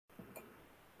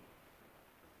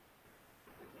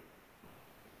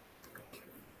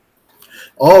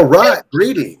All right,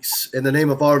 greetings in the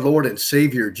name of our Lord and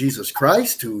Savior Jesus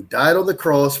Christ, who died on the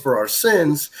cross for our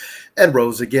sins and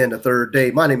rose again the third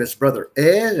day. My name is Brother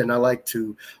Ed, and I'd like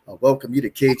to welcome you to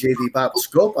KJV Bible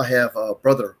Scope. I have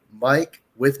Brother Mike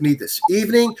with me this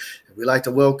evening. We'd like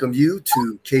to welcome you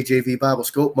to KJV Bible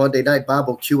Scope Monday Night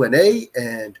Bible Q&A.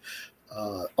 And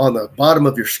on the bottom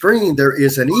of your screen, there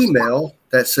is an email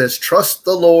that says, Trust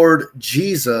the Lord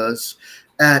Jesus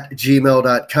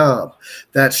 @gmail.com.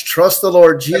 That's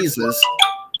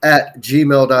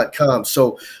trustthelordjesus@gmail.com.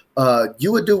 So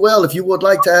you would do well if you would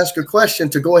like to ask a question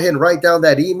to go ahead and write down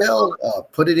that email,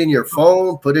 put it in your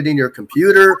phone, put it in your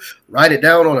computer, write it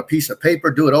down on a piece of paper,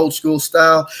 do it old school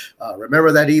style.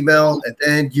 Remember that email. And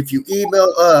then if you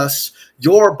email us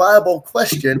your Bible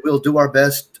question, we'll do our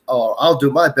best, or I'll do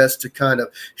my best to kind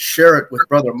of share it with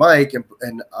Brother Mike. And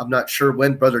I'm not sure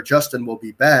when Brother Justin will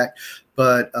be back,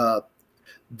 but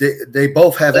they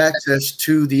both have access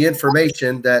to the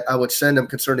information that I would send them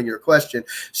concerning your question.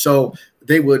 So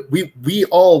we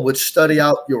all would study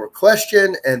out your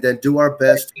question and then do our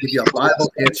best to give you a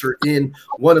Bible answer in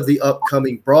one of the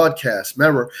upcoming broadcasts.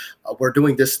 Remember, we're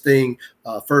doing this thing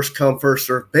first come, first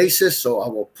serve basis. So I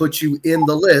will put you in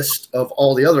the list of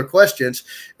all the other questions,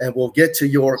 and we'll get to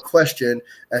your question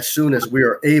as soon as we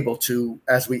are able to,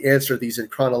 as we answer these in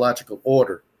chronological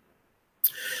order.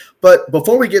 But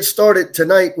before we get started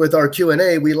tonight with our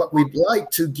Q&A, we'd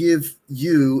like to give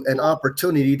you an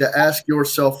opportunity to ask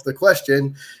yourself the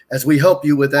question as we help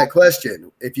you with that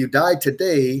question. If you died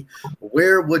today,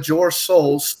 where would your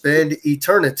soul spend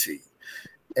eternity?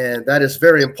 And that is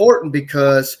very important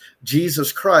because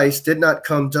Jesus Christ did not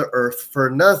come to earth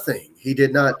for nothing. He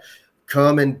did not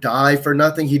come and die for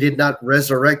nothing. He did not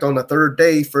resurrect on the third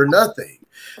day for nothing.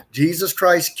 Jesus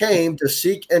Christ came to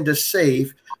seek and to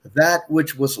save that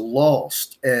which was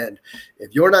lost. And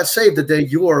if you're not saved today,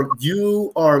 you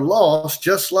are lost,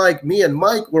 just like me and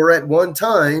Mike were at one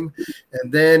time.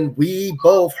 And then we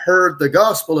both heard the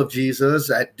gospel of Jesus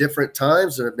at different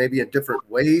times, and maybe in different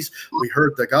ways. We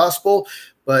heard the gospel,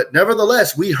 but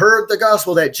nevertheless, we heard the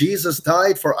gospel that Jesus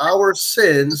died for our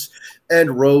sins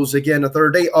and rose again the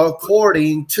third day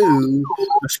according to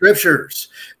the scriptures.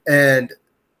 And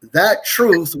that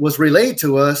truth was relayed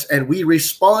to us, and we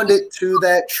responded to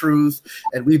that truth,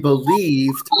 and we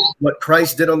believed what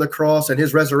Christ did on the cross and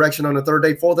his resurrection on the third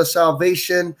day for the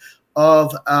salvation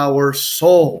of our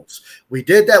souls. We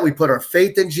did that. We put our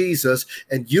faith in Jesus,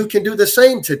 and you can do the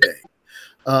same today.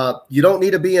 You don't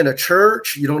need to be in a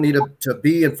church. You don't need to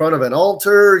be in front of an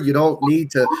altar. You don't need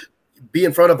to be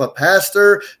in front of a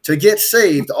pastor to get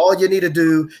saved. All you need to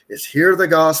do is hear the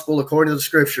gospel according to the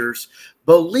scriptures,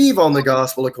 believe on the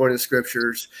gospel according to the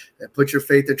scriptures, and put your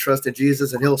faith and trust in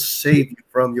Jesus, and he'll save you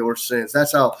from your sins.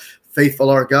 That's how faithful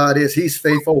our God is. He's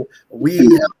faithful. We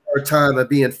have our time of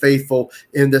being faithful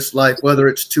in this life, whether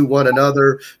it's to one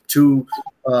another, to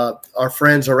our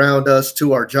friends around us,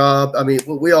 to our job. I mean,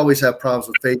 we always have problems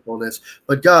with faithfulness,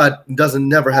 but God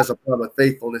never has a problem with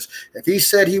faithfulness. If he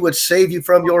said he would save you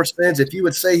from your sins, if he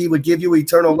would say he would give you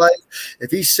eternal life,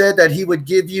 if he said that he would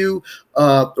give you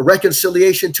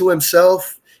reconciliation to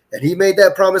himself, and he made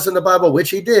that promise in the Bible, which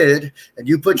he did, and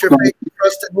you put your faith and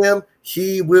trust in him,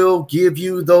 he will give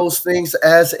you those things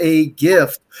as a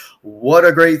gift. What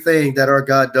a great thing that our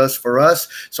God does for us.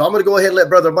 So I'm going to go ahead and let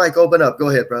Brother Mike open up. Go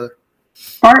ahead, brother.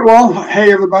 All right. Well,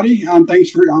 hey, everybody. Thanks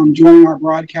for joining our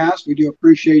broadcast. We do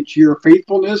appreciate your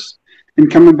faithfulness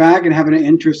and coming back and having an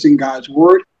interest in God's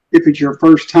word. If it's your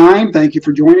first time, thank you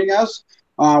for joining us.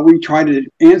 We try to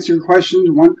answer questions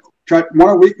one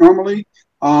a week normally.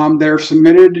 They're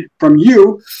submitted from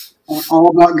you all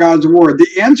about God's word.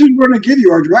 The answers we're going to give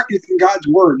you are directly from God's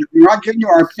word. We're not giving you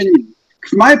our opinion,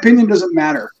 because my opinion doesn't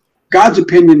matter. God's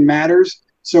opinion matters.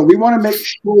 So we want to make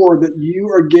sure that you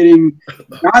are getting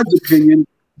God's opinion,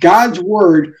 God's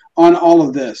word on all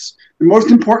of this. The most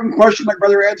important question, like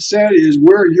Brother Ed said, is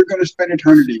where you're going to spend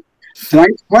eternity.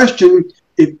 Tonight's question,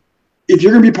 if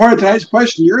you're going to be part of tonight's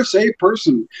question, you're a saved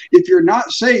person. If you're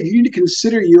not saved, you need to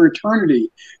consider your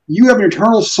eternity. You have an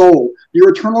eternal soul. Your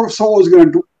eternal soul is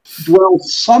going to dwell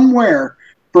somewhere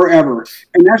forever.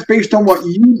 And that's based on what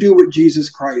you do with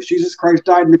Jesus Christ. Jesus Christ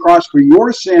died on the cross for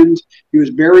your sins. He was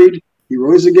buried. He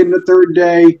rose again the third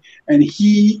day, and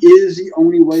he is the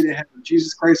only way to heaven.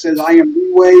 Jesus Christ says, I am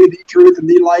the way, the truth, and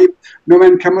the life. No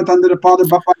man cometh unto the Father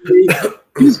but by me.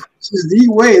 Jesus Christ is the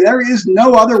way. There is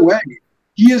no other way.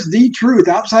 He is the truth.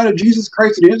 Outside of Jesus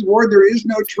Christ and his word, there is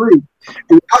no truth.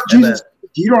 And without Jesus,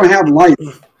 you don't have life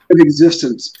of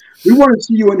existence. We want to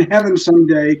see you in heaven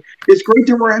someday. It's great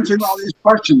that we're answering all these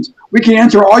questions. We can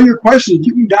answer all your questions.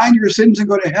 You can die in your sins and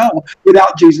go to hell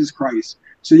without Jesus Christ.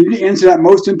 So you need to answer that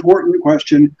most important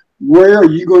question. where are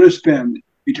you going to spend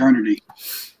eternity?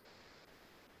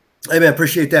 Amen.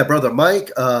 Appreciate that, Brother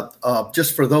Mike.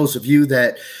 Just for those of you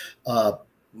that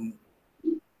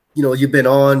you've been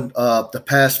on the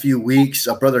past few weeks.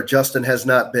 Brother Justin has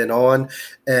not been on,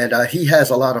 and he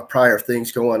has a lot of prior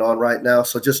things going on right now.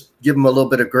 So just give him a little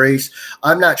bit of grace.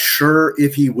 I'm not sure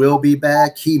if he will be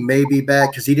back. He may be back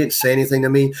because he didn't say anything to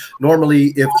me.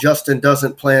 Normally, if Justin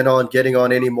doesn't plan on getting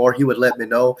on anymore, he would let me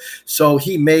know. So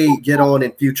he may get on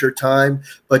in future time,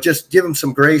 but just give him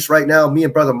some grace. Right now, me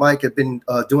and Brother Mike have been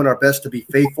doing our best to be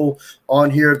faithful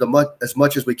on here as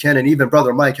much as we can. And even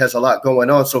Brother Mike has a lot going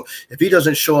on. So if he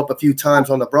doesn't show up a few times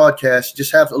on the broadcast,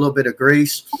 just have a little bit of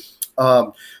grace.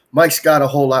 Mike's got a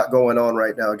whole lot going on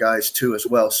right now, guys, too, as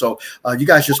well. So you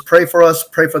guys just pray for us,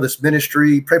 pray for this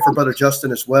ministry, pray for Brother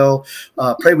Justin as well.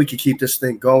 Pray we can keep this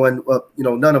thing going.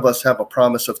 None of us have a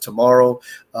promise of tomorrow.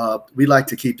 We like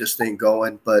to keep this thing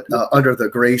going, but under the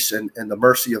grace and the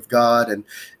mercy of God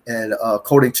and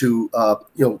according to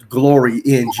glory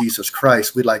in Jesus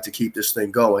Christ, we'd like to keep this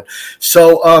thing going.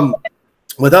 So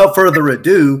without further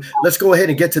ado, let's go ahead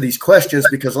and get to these questions,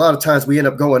 because a lot of times we end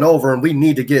up going over and we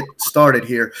need to get started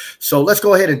here. So let's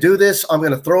go ahead and do this. I'm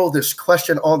going to throw this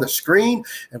question on the screen,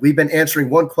 and we've been answering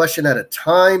one question at a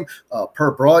time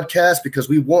per broadcast, because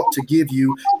we want to give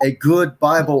you a good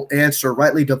Bible answer,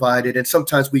 rightly divided. And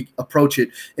sometimes we approach it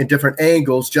in different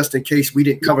angles, just in case we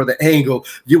didn't cover the angle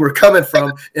you were coming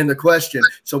from in the question.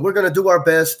 So we're going to do our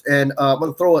best, and I'm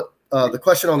going to throw the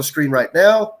question on the screen right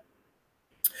now.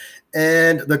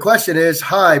 And the question is,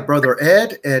 hi, Brother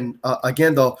Ed. And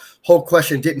again, the whole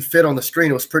question didn't fit on the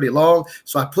screen. It was pretty long.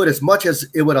 So I put as much as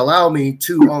it would allow me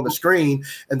to on the screen.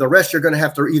 And the rest you're going to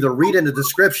have to either read in the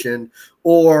description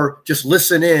or just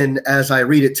listen in as I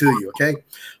read it to you. Okay.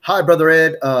 Hi, Brother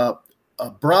Ed.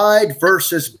 Bride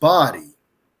versus body.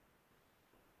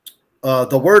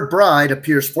 The word bride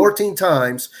appears 14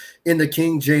 times in the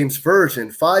King James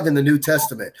Version, 5 in the New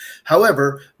Testament.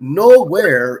 However,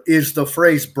 nowhere is the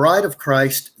phrase bride of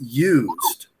Christ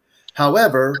used.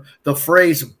 However, the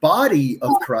phrase body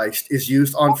of Christ is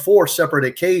used on 4 separate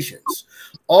occasions,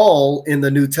 all in the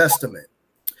New Testament.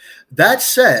 That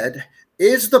said,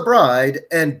 is the bride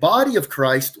and body of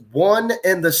Christ one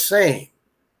and the same?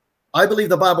 I believe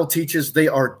the Bible teaches they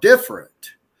are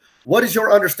different. What is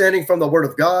your understanding from the Word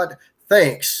of God?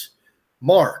 Thanks,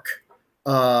 Mark.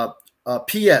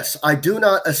 P.S. I do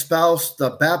not espouse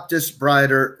the Baptist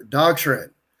brider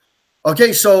doctrine.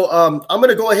 Okay, so I'm going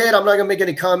to go ahead. I'm not going to make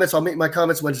any comments. I'll make my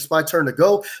comments when it's my turn to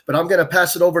go, but I'm going to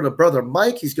pass it over to Brother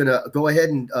Mike. He's going to go ahead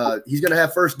and he's going to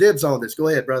have first dibs on this. Go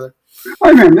ahead, brother.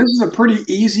 All right, man, this is a pretty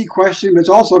easy question, but it's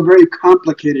also a very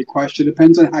complicated question.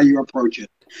 Depends on how you approach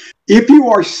it. If you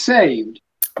are saved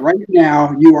right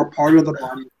now, you are part of the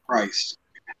body of Christ.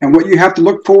 And what you have to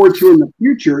look forward to in the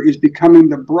future is becoming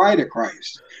the bride of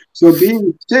Christ. So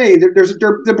being saved,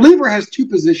 the believer has 2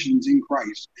 positions in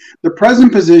Christ. The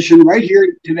present position right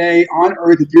here today on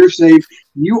earth, if you're saved,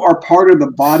 you are part of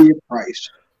the body of Christ.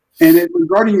 And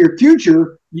regarding your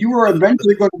future, you are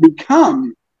eventually going to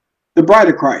become the bride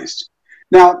of Christ.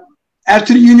 Now, as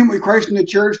to the union with Christ and the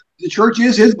church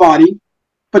is his body.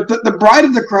 But the bride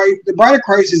of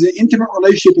Christ is an intimate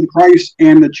relationship with Christ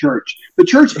and the church. The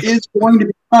church is going to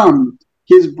become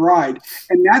his bride,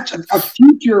 and that's a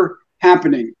future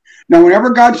happening. Now, whenever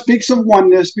God speaks of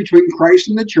oneness between Christ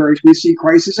and the church, we see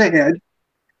Christ as a head,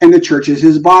 and the church is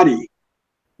his body.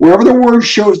 Wherever the word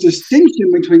shows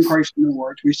distinction between Christ and the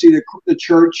word, we see the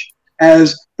church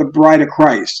as the bride of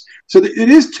Christ. So it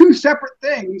is 2 separate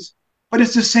things, but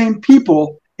it's the same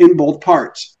people in both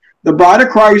parts. The bride of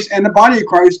Christ and the body of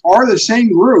Christ are the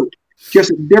same group,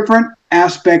 just different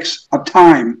aspects of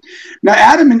time. Now,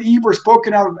 Adam and Eve were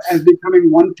spoken of as becoming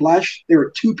one flesh. They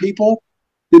were 2 people.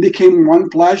 They became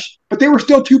one flesh, but they were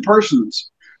still 2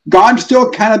 persons. God still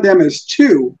counted them as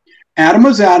 2. Adam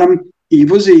was Adam,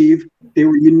 Eve was Eve. They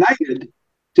were united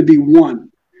to be one.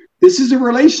 This is a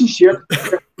relationship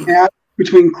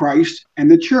between Christ and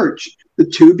the church. The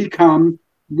 2 become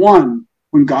one.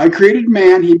 When God created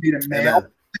man, he made a male and a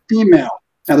female.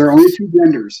 Now, there are only 2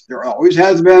 genders. There always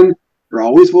has been. There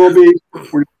always will be.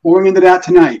 We're going into that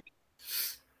tonight.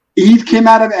 Eve came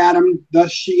out of Adam,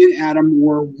 thus she and Adam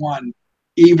were one.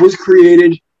 Eve was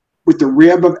created with the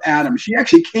rib of Adam. She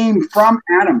actually came from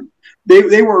Adam.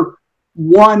 They were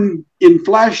one in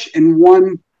flesh and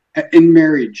one in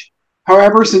marriage.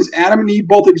 However, since Adam and Eve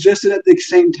both existed at the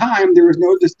same time, there was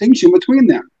no distinction between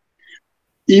them.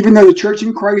 Even though the church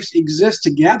and Christ exist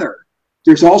together,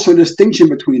 there's also a distinction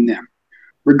between them.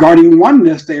 Regarding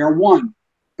oneness, they are one.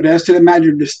 But as to the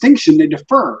matter of distinction, they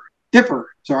differ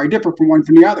from one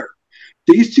from the other.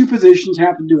 These 2 positions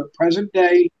have to do with present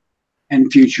day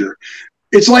and future.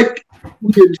 It's like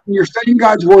when you're studying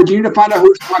God's word, you need to find out who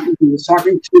he's talking to. He's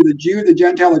talking to the Jew, the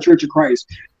Gentile, the Church of Christ.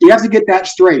 You have to get that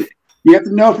straight. You have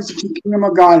to know if it's the kingdom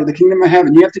of God or the kingdom of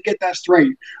heaven. You have to get that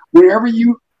straight. Whenever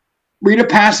you read a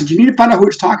passage, you need to find out who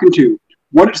it's talking to,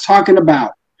 what it's talking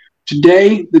about.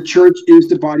 Today, the church is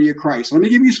the body of Christ. Let me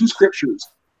give you some scriptures.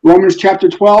 Romans chapter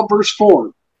 12, verse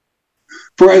 4.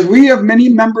 For as we have many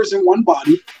members in one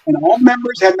body, and all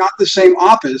members have not the same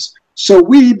office, so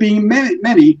we, being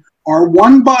many, are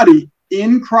one body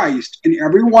in Christ, and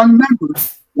every one member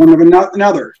one of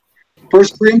another. 1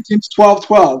 Corinthians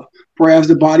 12:12. For as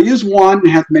the body is one, and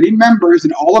hath many members,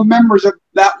 and all the members of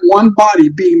that one body,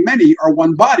 being many, are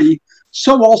one body,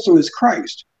 so also is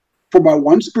Christ. For by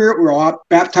one Spirit we are all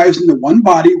baptized into one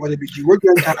body, whether it be Jew or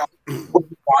Gentile, or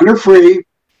bond or free,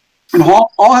 and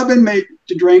all have been made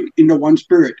to drink into one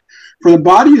Spirit. For the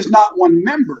body is not one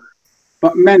member,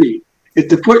 but many. If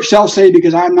the foot shall say,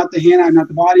 because I am not the hand, I am not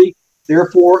the body,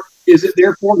 therefore is it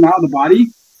therefore not of the body?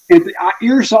 And if the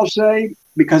ear shall say,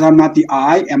 because I'm not the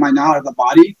eye, am I not of the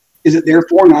body? Is it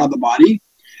therefore not of the body?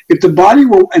 If the body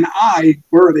were an eye,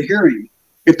 where are the hearing?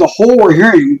 If the whole were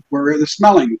hearing, where are the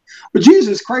smelling? What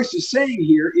Jesus Christ is saying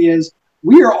here is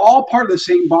we are all part of the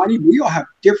same body. We all have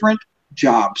different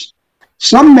jobs.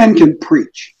 Some men can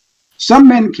preach. Some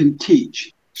men can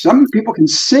teach. Some people can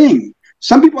sing.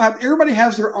 Some people everybody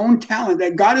has their own talent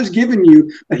that God has given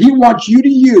you that he wants you to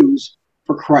use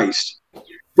for Christ.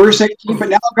 Verse 18, but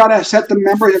now God has set the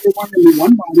members, everyone in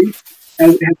one body,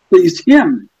 as it has pleased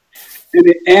him.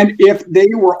 And if they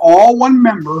were all one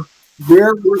member,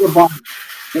 where were the body?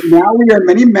 But now we are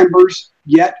many members,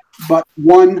 yet but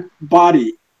one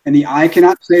body. And the eye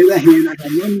cannot say to the hand, I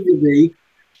have no need of thee,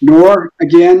 nor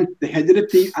again the head to the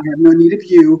feet, I have no need of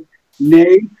you.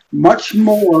 Nay, much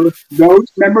more those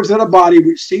members of the body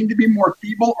which seem to be more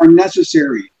feeble are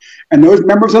necessary. And those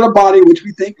members of the body which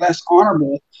we think less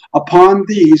honorable, upon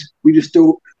these we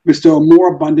bestow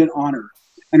more abundant honor.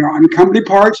 And our uncomely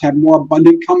parts have more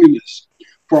abundant comeliness.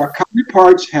 For our comely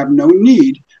parts have no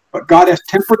need, but God has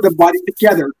tempered the body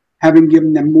together, having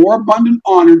given them more abundant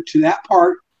honor to that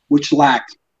part which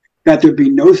lacked, that there be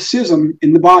no schism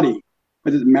in the body,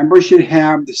 but that the members should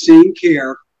have the same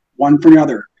care one for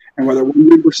another. And whether one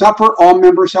member suffer, all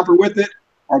members suffer with it,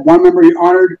 or one member be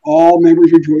honored, all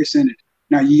members rejoice in it.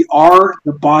 Now ye are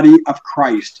the body of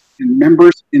Christ, and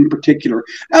members in particular.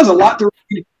 That was a lot to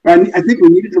read. I think we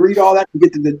needed to read all that to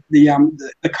get to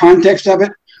the context of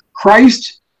it.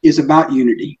 Christ is about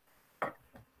unity.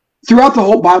 Throughout the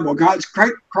whole Bible,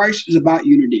 Christ is about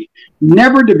unity,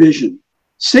 never division.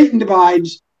 Satan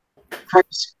divides.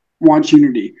 Christ wants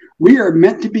unity. We are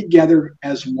meant to be together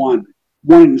as one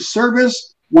in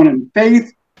service, one in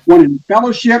faith, one in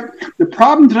fellowship. The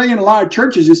problem today in a lot of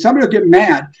churches is somebody will get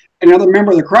mad at another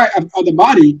member of the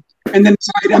body and then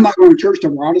decide, I'm not going to church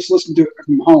tomorrow. I'll just listen to it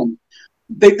from home.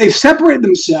 They separate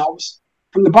themselves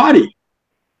from the body.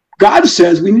 God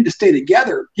says we need to stay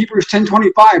together. Hebrews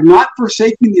 10:25, not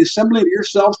forsaking the assembly of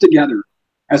yourselves together,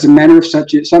 as a manner of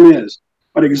such some is,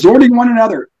 but exhorting one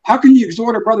another. How can you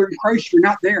exhort a brother in Christ if you're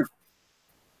not there?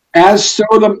 As so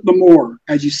the more,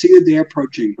 as you see the day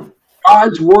approaching.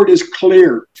 God's word is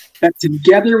clear that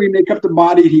together we make up the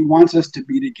body and he wants us to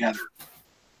be together.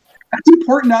 That's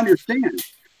important to understand.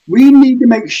 We need to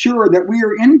make sure that we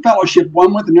are in fellowship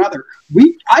one with another.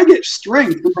 I get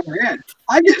strength from Brother Ed.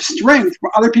 I get strength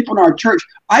from other people in our church.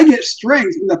 I get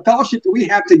strength from the fellowship that we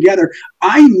have together.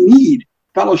 I need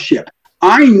fellowship.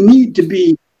 I need to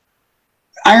be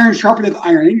iron sharpeneth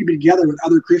iron. I need to be together with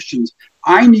other Christians.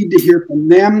 I need to hear from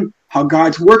them how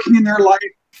God's working in their life.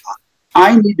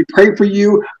 I need to pray for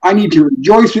you. I need to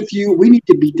rejoice with you. We need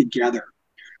to be together.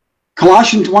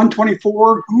 Colossians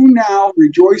 1:24, who now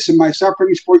rejoice in my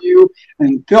sufferings for you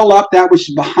and fill up that which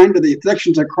is behind of the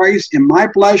afflictions of Christ in my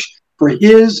flesh for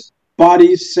his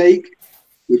body's sake,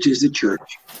 which is the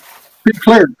church. Be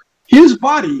clear, his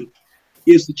body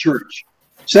is the church.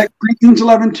 2 Corinthians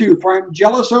 11:2, for I am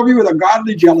jealous over you with a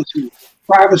godly jealousy.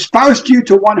 For I have espoused you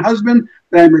to one husband,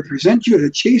 that I may present you as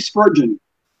a chaste virgin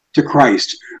to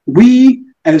Christ. We,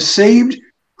 as saved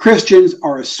Christians,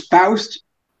 are espoused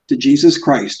to Jesus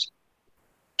Christ.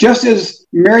 Just as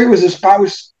Mary was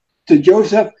espoused to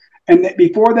Joseph, and that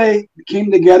before they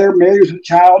came together, Mary was a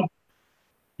child,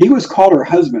 he was called her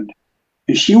husband,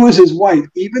 and she was his wife,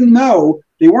 even though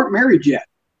they weren't married yet.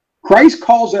 Christ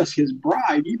calls us his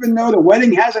bride, even though the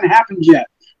wedding hasn't happened yet.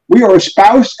 We are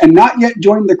espoused and not yet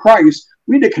joined to Christ.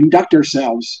 We need to conduct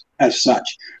ourselves as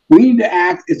such. We need to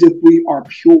act as if we are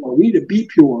pure. We need to be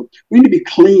pure. We need to be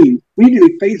clean. We need to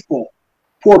be faithful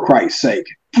for Christ's sake,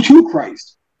 to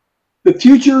Christ. The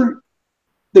future,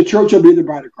 the church will be the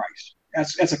bride of Christ.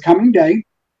 That's a coming day.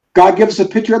 God gives us a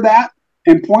picture of that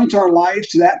and points our lives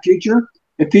to that future.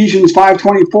 Ephesians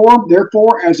 5:24,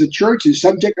 therefore, as the church is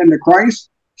subject unto Christ,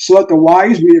 so let the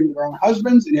wives be unto their own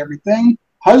husbands in everything.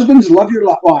 Husbands, love your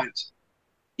wives,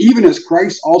 even as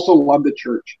Christ also loved the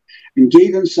church and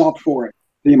gave himself for it,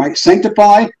 that he might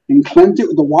sanctify and cleanse it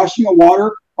with the washing of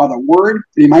water by the word,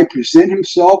 that he might present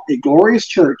himself a glorious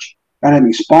church, not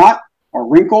having spot or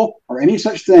wrinkle or any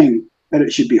such thing, that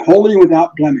it should be holy and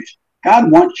without blemish.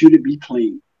 God wants you to be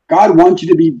clean. God wants you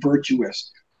to be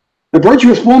virtuous. The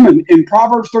virtuous woman in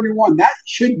Proverbs 31, that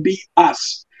should be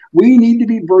us. We need to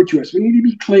be virtuous. We need to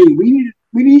be clean.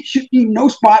 Should be no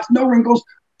spots, no wrinkles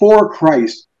for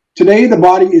Christ. Today, the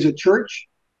body is a church.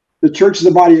 The church is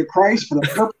the body of Christ for the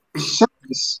purpose of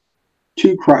service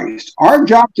to Christ. Our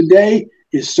job today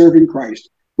is serving Christ.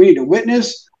 We need to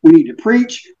witness. We need to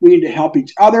preach. We need to help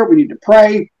each other. We need to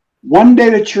pray. One day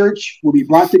the church will be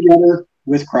brought together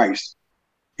with Christ.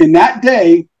 In that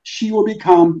day, she will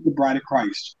become the bride of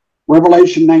Christ.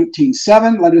 Revelation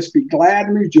 19:7, let us be glad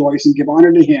and rejoice and give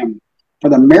honor to him, for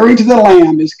the marriage of the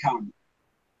Lamb is come,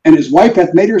 and his wife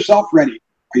hath made herself ready.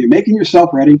 Are you making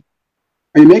yourself ready?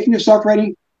 Are you making yourself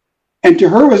ready? And to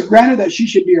her was granted that she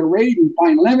should be arrayed in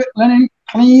fine linen,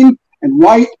 clean and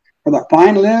white, for the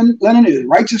fine linen is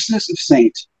righteousness of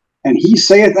saints. And he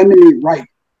saith unto me, right,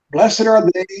 blessed are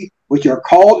they which are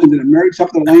called into the marriage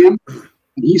supper of the Lamb.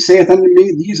 And he saith unto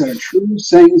me, these are the true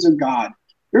sayings of God.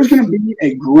 There's going to be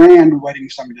a grand wedding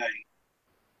someday.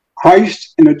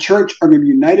 Christ and the church are going to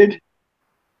be united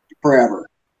forever.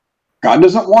 God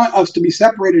doesn't want us to be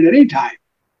separated at any time.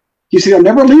 He said, he'll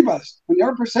never leave us. He'll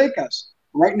never forsake us.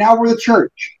 Right now, we're the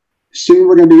church. Soon,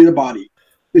 we're going to be the body.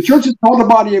 The church is called the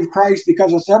body of Christ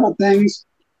because of several things.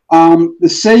 The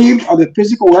saved are the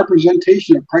physical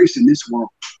representation of Christ in this world.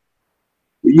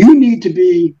 You need to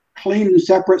be clean and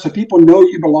separate so people know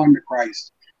you belong to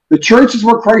Christ. The church is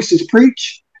where Christ is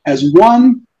preached as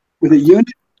one with a unit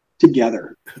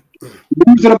together. The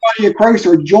members of the body of Christ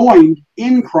are joined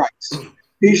in Christ.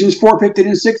 Ephesians 4:15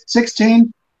 and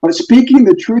 16, but speaking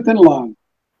the truth in love,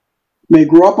 may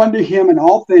grow up unto him in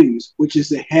all things, which is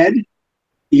the head,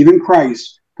 even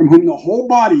Christ, from whom the whole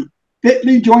body,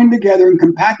 fitly joined together and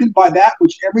compacted by that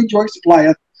which every joint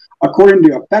supplieth, according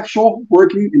to effectual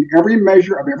working in every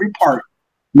measure of every part,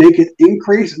 maketh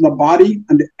increase in the body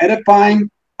unto edifying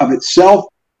of itself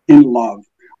in love.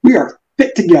 We are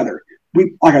fit together.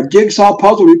 We, like a jigsaw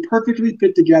puzzle, we perfectly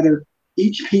fit together.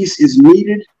 Each piece is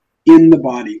needed in the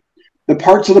body. The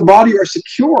parts of the body are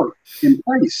secure in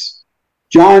place.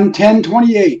 John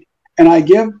 10:28, and I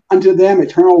give unto them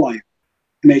eternal life,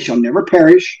 and they shall never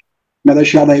perish, neither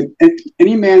shall they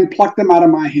any man pluck them out of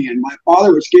my hand. My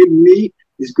Father which gave me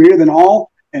is greater than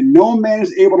all, and no man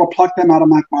is able to pluck them out of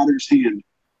my Father's hand.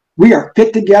 We are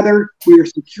fit together, we are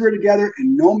secure together,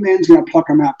 and no man's going to pluck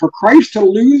them out. For Christ to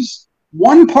lose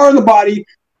one part of the body,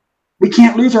 we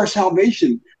can't lose our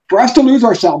salvation. For us to lose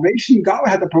our salvation, God would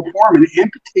have to perform an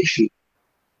amputation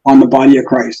on the body of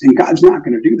Christ, and God's not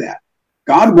going to do that.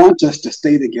 God wants us to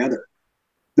stay together.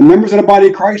 The members of the body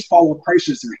of Christ follow Christ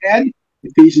as their head,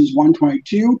 Ephesians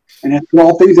 1:22, and hath put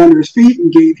all things under his feet,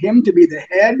 and gave him to be the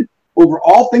head over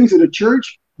all things of the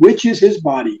church, which is his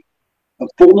body, the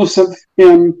fullness of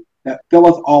him that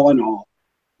filleth all in all.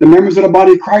 The members of the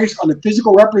body of Christ are the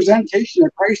physical representation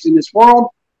of Christ in this world.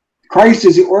 Christ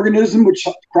is the organism which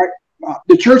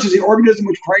the church is the organism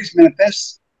which Christ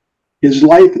manifests his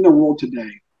life in the world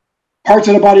today. Parts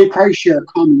of the body of Christ share a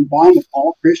common bond with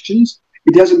all Christians.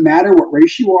 It doesn't matter what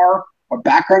race you are, what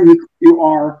background you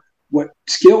are, what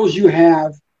skills you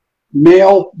have,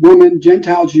 male, woman,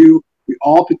 Gentile, Jew, we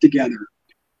all fit together.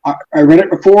 I read it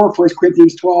before, 1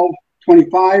 Corinthians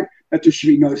 12:25, that there should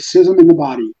be no schism in the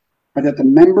body, but that the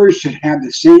members should have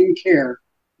the same care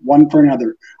one for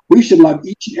another. We should love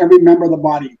each and every member of the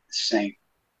body the same.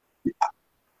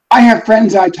 I have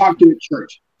friends that I talk to at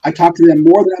church. I talk to them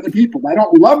more than other people. I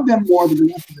don't love them more than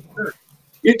the rest of the church.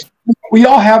 We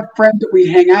all have friends that we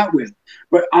hang out with,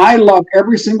 but I love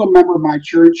every single member of my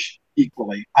church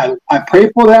equally. I pray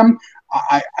for them.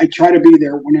 I try to be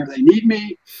there whenever they need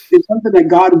me. It's something that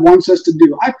God wants us to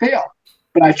do. I fail,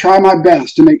 but I try my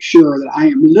best to make sure that I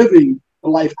am living the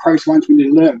life Christ wants me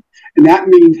to live. And that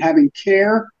means having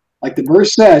care, like the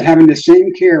verse said, having the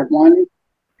same care one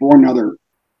for another.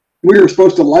 We are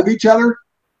supposed to love each other.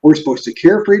 We're supposed to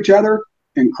care for each other.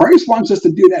 And Christ wants us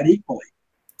to do that equally.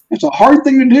 It's a hard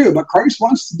thing to do, but Christ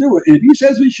wants to do it. And if he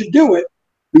says we should do it,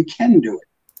 we can do it.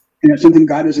 And it's something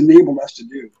God has enabled us to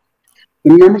do.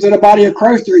 The members of the body of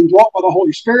Christ are indwelt by the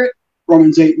Holy Spirit.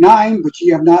 Romans 8:9, but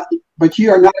ye are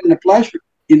not in the flesh, but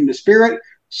in the Spirit.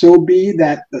 So be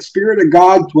that the Spirit of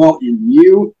God dwell in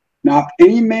you. Now, if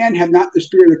any man have not the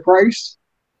Spirit of Christ,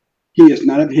 he is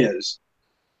none of his.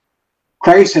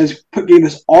 Christ gave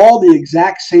us all the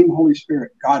exact same Holy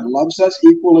Spirit. God loves us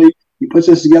equally. He puts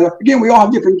us together. Again, we all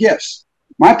have different gifts.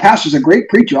 My pastor's a great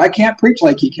preacher. I can't preach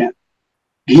like he can.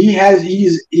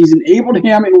 He's enabled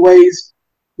him in ways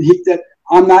that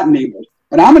I'm not enabled.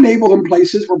 But I'm enabled in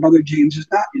places where Brother James is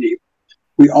not enabled.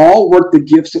 We all work the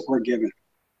gifts that we're given.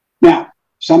 Now,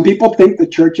 some people think the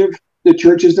church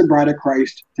is the bride of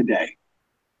Christ today.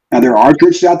 Now, there are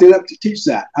churches out there that teach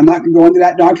that. I'm not going to go into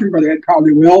that doctrine. Brother Ed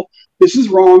probably will. This is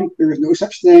wrong. There is no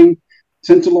such thing.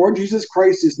 Since the Lord Jesus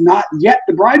Christ is not yet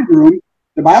the bridegroom,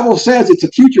 the Bible says it's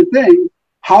a future thing.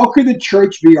 How could the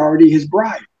church be already his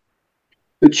bride?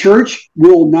 The church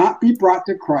will not be brought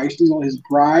to Christ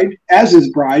as his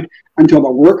bride until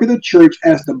the work of the church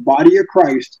as the body of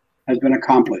Christ has been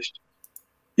accomplished.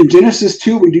 In Genesis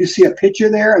 2, we do see a picture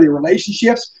there of the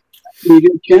relationships. We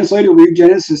get a chance later to read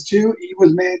Genesis 2. Eve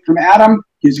was made from Adam,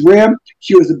 his rib.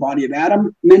 She was the body of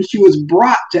Adam. And then she was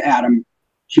brought to Adam.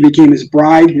 She became his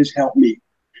bride, his helpmeet.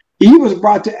 Eve was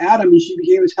brought to Adam, and she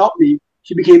became his helpmeet.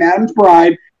 She became Adam's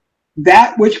bride.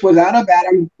 That which was out of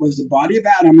Adam was the body of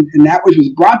Adam, and that which was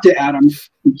brought to Adam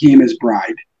became his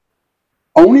bride.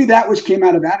 Only that which came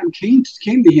out of Adam came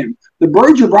to him. The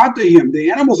birds were brought to him.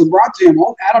 The animals were brought to him.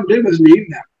 All Adam did was name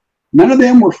them. None of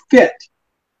them were fit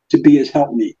to be his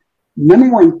helpmeet.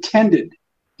 None were intended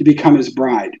to become his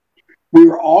bride. We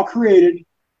were all created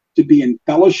to be in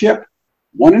fellowship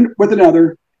one with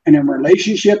another and in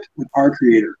relationship with our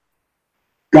Creator.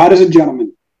 God is a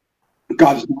gentleman.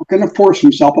 God is not going to force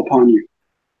himself upon you.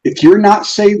 If you're not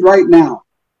saved right now,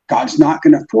 God's not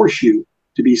going to force you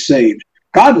to be saved.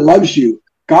 God loves you.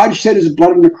 God shed his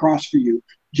blood on the cross for you.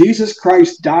 Jesus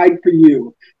Christ died for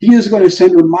you. He is going to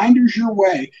send reminders your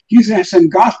way. He's going to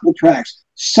send gospel tracts,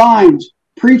 signs,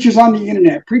 preachers on the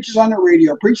internet, preachers on the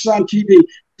radio, preachers on TV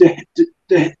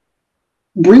to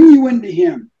bring you into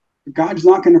him. But God's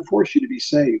not going to force you to be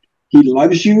saved. He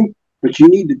loves you, but you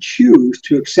need to choose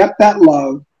to accept that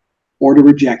love or to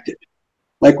reject it.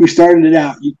 Like we started it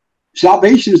out,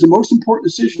 salvation is the most important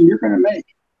decision you're going to make.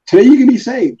 Today you can be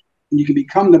saved, and you can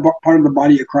become part of the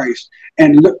body of Christ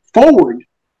and look forward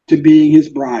to being his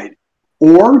bride.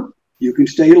 Or you can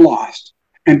stay lost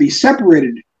and be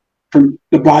separated from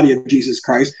the body of Jesus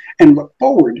Christ and look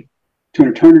forward to an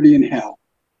eternity in hell.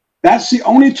 That's the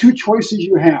only two choices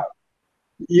you have.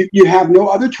 You have no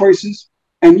other choices,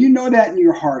 and you know that in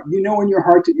your heart. You know in your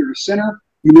heart that you're a sinner.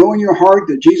 You know in your heart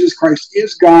that Jesus Christ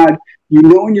is God. You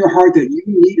know in your heart that you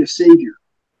need a Savior.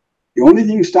 The only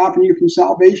thing stopping you from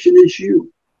salvation is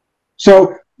you.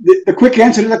 So the quick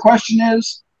answer to the question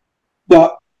is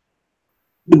the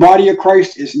body of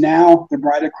Christ is now. The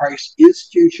bride of Christ is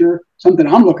future. Something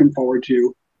I'm looking forward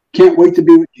to. Can't wait to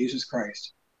be with Jesus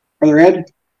Christ. Brother Ed?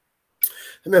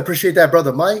 I appreciate that,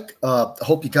 Brother Mike. I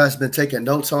hope you guys have been taking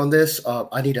notes on this.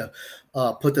 I need to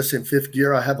put this in fifth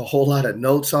gear. I have a whole lot of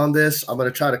notes on this. I'm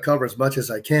going to try to cover as much as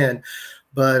I can,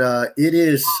 but it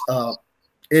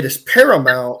is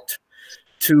paramount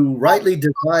to rightly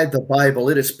divide the Bible.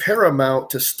 It is paramount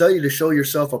to study to show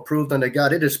yourself approved unto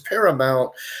God. It is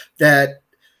paramount that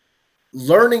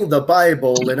learning the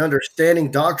Bible and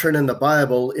understanding doctrine in the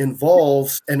Bible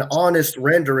involves an honest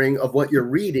rendering of what you're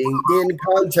reading in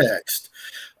context.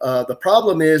 The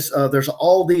problem is there's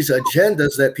all these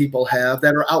agendas that people have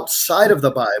that are outside of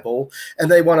the Bible, and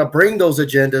they want to bring those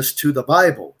agendas to the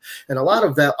Bible. And a lot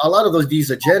of these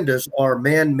agendas are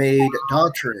man-made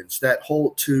doctrines that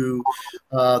hold to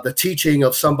the teaching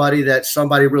of somebody that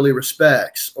somebody really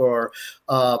respects, or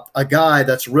a guy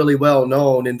that's really well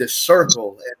known in this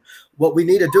circle. And what we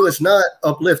need to do is not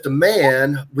uplift a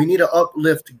man. We need to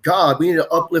uplift God. We need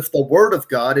to uplift the word of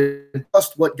God and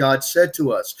trust what God said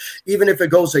to us, even if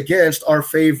it goes against our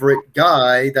favorite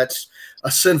guy that's a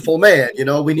sinful man. You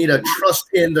know, we need to trust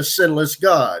in the sinless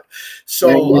God. So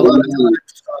a lot of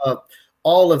times,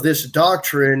 all of this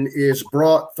doctrine is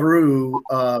brought through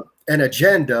an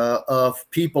agenda of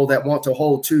people that want to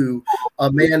hold to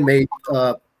a man-made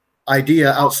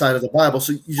idea outside of the Bible.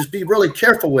 So you just be really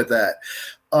careful with that.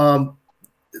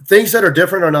 Things that are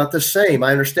different are not the same.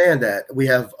 I understand that. We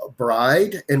have a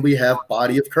bride and we have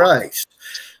body of Christ.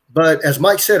 But as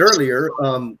Mike said earlier,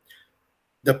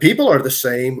 the people are the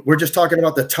same. We're just talking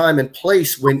about the time and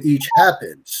place when each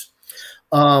happens.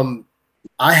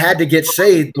 I had to get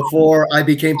saved before I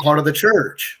became part of the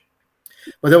church.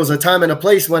 But there was a time and a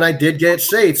place when I did get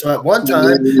saved. So at one time,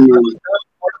 I was not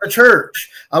part of the church.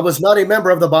 I was not a member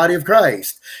of the body of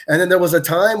Christ. And then there was a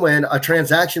time when a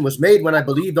transaction was made when I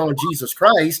believed on Jesus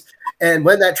Christ. And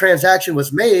when that transaction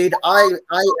was made, I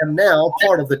am now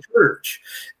part of the church.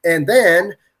 And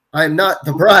then I'm not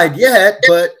the bride yet,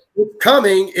 but it's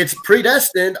coming. It's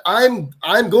predestined. I'm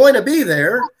going to be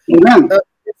there.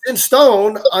 It's in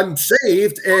stone. I'm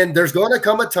saved, and there's going to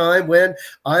come a time when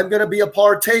I'm going to be a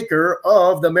partaker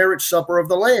of the marriage supper of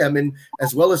the Lamb, and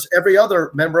as well as every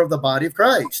other member of the body of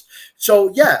Christ.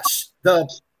 So yes, the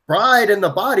bride and the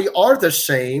body are the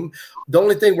same. The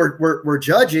only thing we're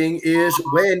judging is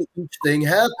when each thing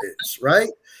happens, right?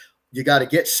 You got to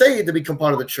get saved to become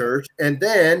part of the church, and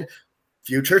then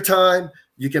future time,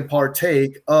 you can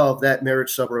partake of that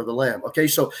marriage supper of the Lamb. Okay,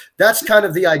 so that's kind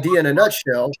of the idea in a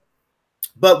nutshell.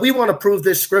 But we want to prove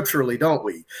this scripturally, don't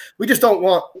we? We just don't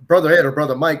want Brother Ed or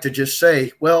Brother Mike to just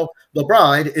say, well, the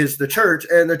bride is the church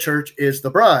and the church is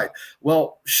the bride.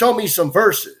 Well, show me some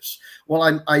verses.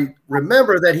 Well, I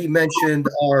remember that he mentioned,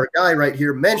 our guy right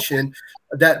here mentioned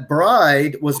that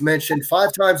bride was mentioned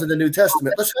 5 times in the New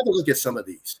Testament. Let's have a look at some of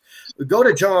these. Go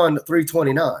to John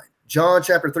 3:29. John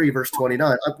chapter 3, verse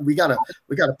 29. We gotta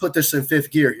put this in 5th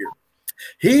gear here.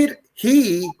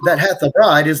 He that hath the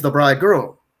bride is the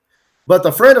bridegroom. But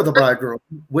the friend of the bridegroom,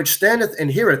 which standeth and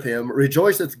heareth him,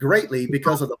 rejoiceth greatly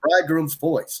because of the bridegroom's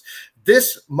voice.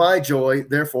 This my joy,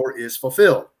 therefore, is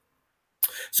fulfilled.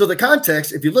 So the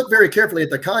context, if you look very carefully at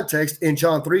the context in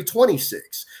John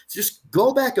 3:26, just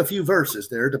go back a few verses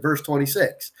there to verse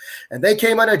 26. And they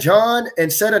came unto John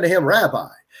and said unto him, Rabbi,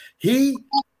 he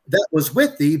that was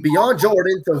with thee beyond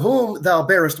Jordan, to whom thou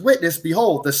bearest witness,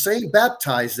 behold, the same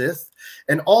baptizeth,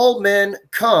 and all men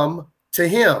come to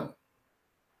him.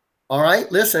 All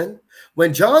right, listen.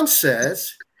 When John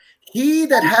says, he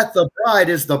that hath the bride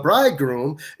is the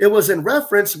bridegroom, it was in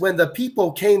reference when the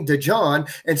people came to John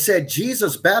and said,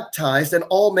 Jesus baptized and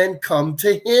all men come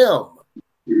to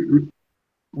him.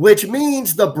 Which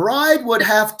means the bride would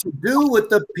have to do with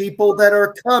the people that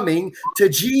are coming to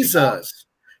Jesus.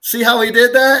 See how he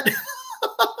did that?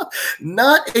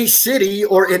 Not a city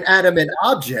or inanimate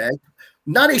object,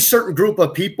 not a certain group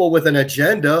of people with an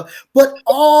agenda, but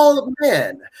all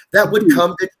men that would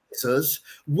come to Jesus,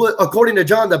 would, according to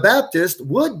John the Baptist,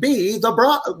 would be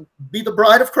the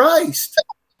bride of Christ.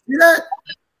 See that?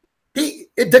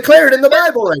 It declared in the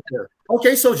Bible right there.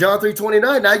 Okay, so John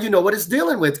 3:29. Now you know what it's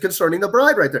dealing with concerning the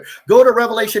bride right there. Go to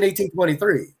Revelation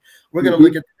 18:23. We're going to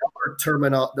look at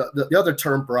the other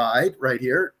term bride right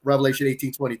here, Revelation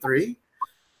 18:23.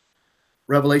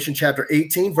 Revelation chapter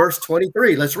 18, verse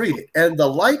 23. Let's read it. And the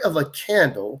light of a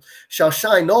candle shall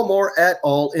shine no more at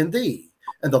all in thee.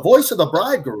 And the voice of the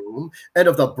bridegroom and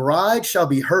of the bride shall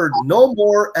be heard no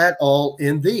more at all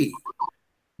in thee.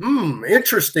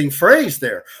 Interesting phrase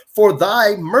there. For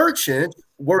thy merchants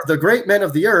were the great men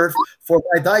of the earth, for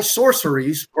by thy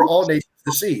sorceries were all nations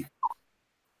deceived.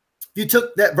 If you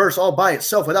took that verse all by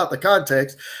itself without the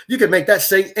context, you could make that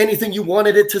say anything you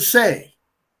wanted it to say.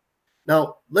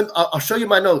 Now, I'll show you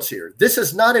my notes here. This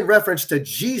is not in reference to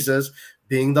Jesus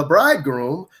being the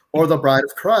bridegroom or the bride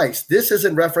of Christ. This is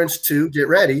in reference to, get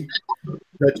ready,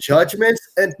 the judgments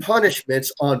and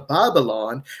punishments on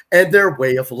Babylon and their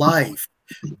way of life.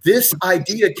 This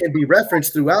idea can be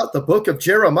referenced throughout the book of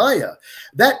Jeremiah.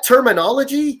 That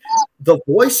terminology, the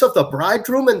voice of the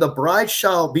bridegroom and the bride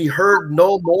shall be heard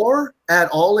no more at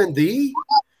all in thee,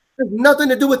 has nothing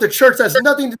to do with the church. That has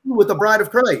nothing to do with the bride of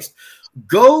Christ.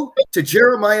 Go to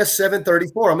Jeremiah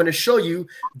 7:34. I'm going to show you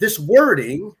this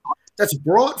wording that's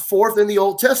brought forth in the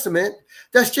Old Testament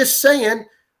that's just saying,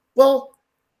 well,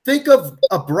 think of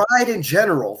a bride in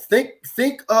general.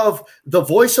 Think of the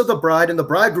voice of the bride and the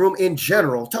bridegroom in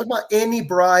general. Talk about any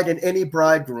bride and any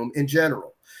bridegroom in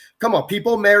general. Come on,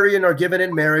 people marry and are given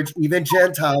in marriage. Even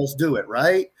Gentiles do it,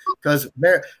 right? Because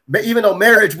even though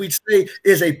marriage, we'd say,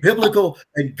 is a biblical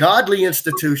and godly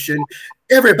institution,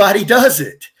 everybody does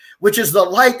it, which is the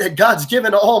light that God's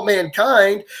given to all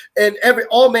mankind. And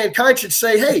all mankind should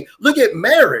say, hey, look at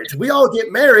marriage. We all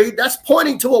get married. That's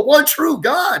pointing to a one true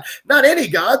God, not any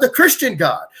God, the Christian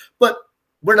God. But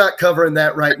we're not covering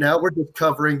that right now. We're just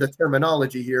covering the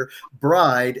terminology here,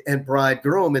 bride and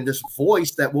bridegroom, and this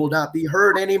voice that will not be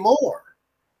heard anymore.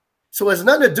 So it has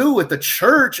nothing to do with the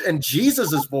church and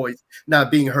Jesus's voice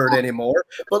not being heard anymore.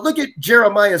 But look at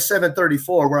Jeremiah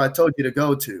 7:34, where I told you to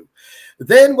go to.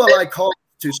 Then will I call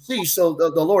to cease. So the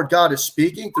Lord God is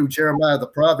speaking through Jeremiah the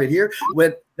prophet here.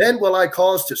 Then will I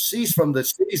cause to cease from the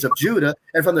cities of Judah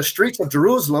and from the streets of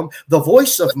Jerusalem the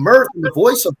voice of mirth and the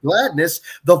voice of gladness,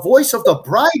 the voice of the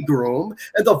bridegroom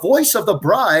and the voice of the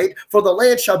bride, for the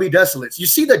land shall be desolate. You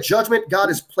see the judgment God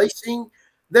is placing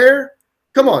there?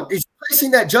 Come on, he's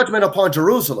placing that judgment upon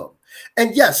Jerusalem.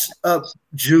 And yes,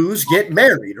 Jews get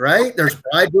married, right? There's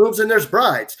bridegrooms and there's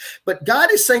brides. But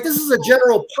God is saying this is a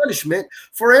general punishment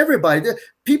for everybody.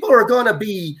 People are going to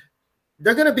be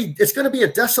it's going to be a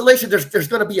desolation. There's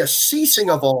going to be a ceasing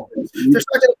of all this. There's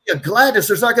not going to be a gladness.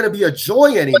 There's not going to be a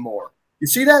joy anymore. You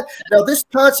see that? Now, this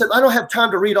concept, I don't have time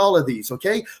to read all of these,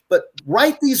 okay? But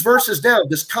write these verses down.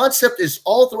 This concept is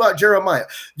all throughout Jeremiah.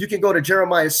 You can go to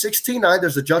Jeremiah 16:9.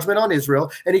 There's a judgment on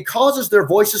Israel, and he causes their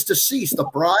voices to cease, the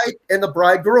bride and the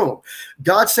bridegroom.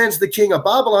 God sends the king of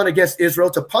Babylon against Israel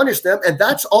to punish them, and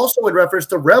that's also in reference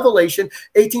to Revelation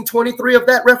 18:23 of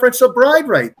that reference of bride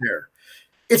right there.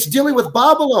 It's dealing with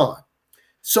Babylon.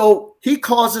 So he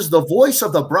causes the voice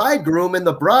of the bridegroom and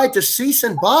the bride to cease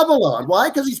in Babylon. Why?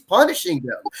 Because he's punishing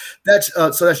them. That's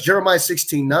Jeremiah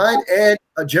 16:9 and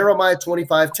Jeremiah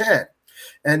 25:10.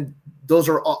 And those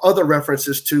are other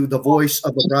references to the voice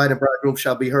of the bride and bridegroom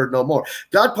shall be heard no more.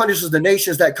 God punishes the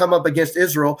nations that come up against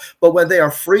Israel, but when they are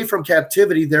free from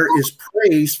captivity, there is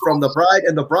praise from the bride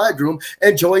and the bridegroom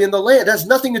and joy in the land. It has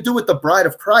nothing to do with the bride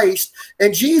of Christ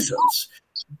and Jesus.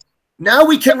 Now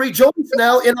we can rejoice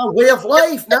now in our way of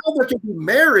life. Now there can be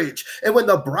marriage. And when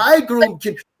the bridegroom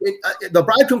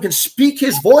can speak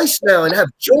his voice now and have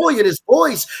joy in his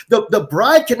voice, the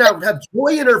bride can now have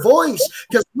joy in her voice.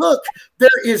 Because look, there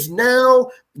is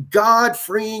now God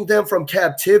freeing them from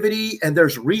captivity, and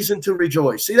there's reason to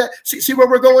rejoice. See that? See where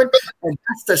we're going? And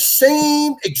that's the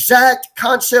same exact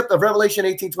concept of Revelation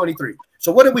 18:23.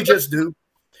 So what did we just do?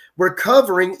 We're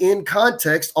covering in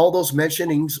context all those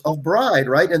mentionings of bride,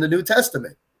 right, in the New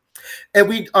Testament. And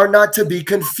we are not to be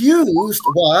confused.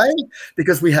 Why?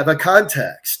 Because we have a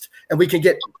context, and we can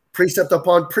get precept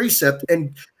upon precept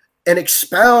and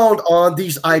expound on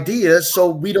these ideas so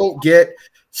we don't get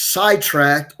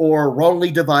sidetracked or wrongly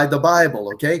divide the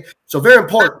Bible, okay? So very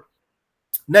important.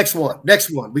 Next one.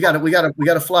 We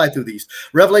gotta fly through these.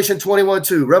 Revelation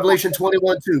 21:2. Revelation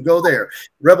 21:2. Go there.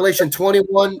 Revelation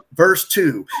 21, verse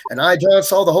 2. And I, John,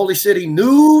 saw the holy city,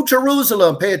 New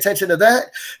Jerusalem. Pay attention to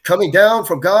that. Coming down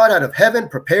from God out of heaven,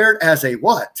 prepared as a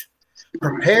what?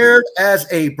 Prepared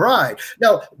as a bride.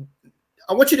 Now,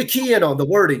 I want you to key in on the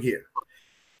wording here.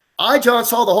 I, John,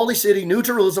 saw the holy city, New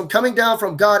Jerusalem, coming down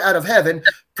from God out of heaven,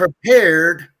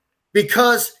 prepared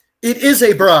because it is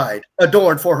a bride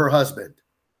adorned for her husband.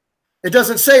 It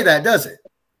doesn't say that, does it?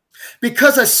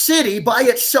 Because a city by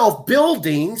itself,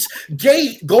 buildings,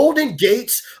 golden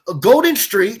gates, golden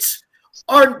streets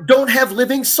don't have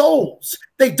living souls.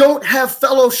 They don't have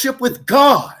fellowship with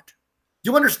God. Do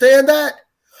you understand that?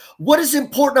 What is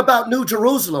important about New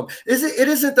Jerusalem? It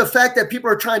isn't the fact that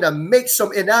people are trying to make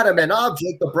some inanimate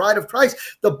object the bride of Christ.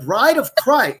 The bride of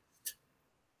Christ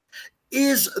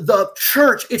is the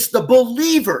church. It's the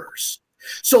believers.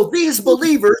 So these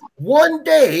believers one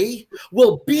day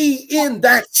will be in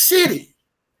that city.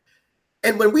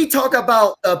 And when we talk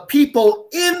about people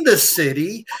in the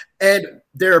city and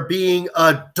they're being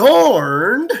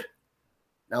adorned,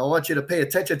 now I want you to pay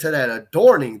attention to that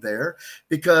adorning there,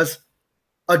 because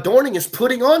adorning is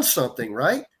putting on something,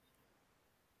 right?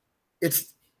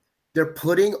 They're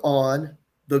putting on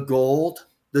the gold,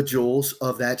 the jewels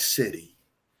of that city.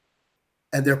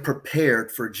 And they're prepared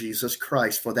for Jesus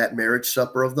Christ, for that marriage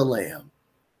supper of the Lamb.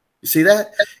 You see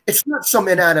that? It's not some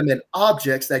inanimate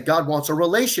objects that God wants a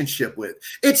relationship with.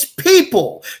 It's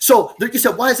people. So you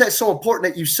said, why is that so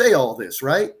important that you say all this,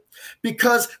 right?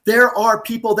 Because there are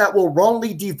people that will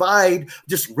wrongly divide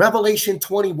just Revelation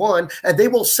 21, and they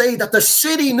will say that the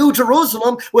city, New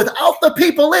Jerusalem, without the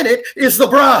people in it, is the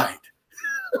bride.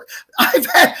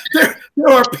 There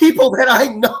are people that I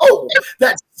know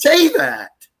that say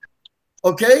that.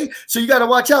 Okay, so you got to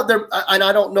watch out there. And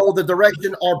I don't know the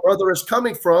direction our brother is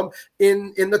coming from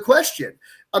in the question.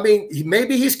 I mean,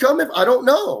 maybe he's coming. I don't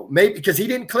know. Maybe because he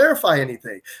didn't clarify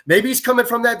anything. Maybe he's coming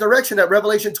from that direction that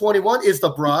Revelation 21 is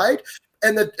the bride,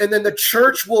 and then the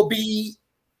church will be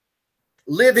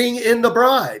living in the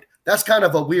bride. That's kind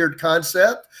of a weird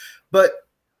concept. But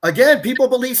again, people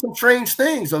believe some strange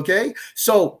things. Okay,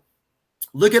 so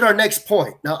look at our next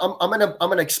point. Now I'm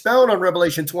gonna expound on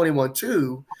Revelation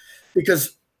 21:2.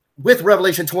 Because with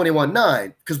Revelation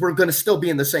 21:9, because we're going to still be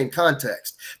in the same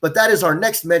context. But that is our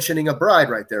next mentioning of bride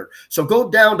right there. So go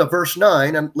down to verse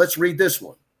 9 and let's read this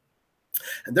one.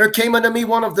 And there came unto me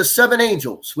one of the seven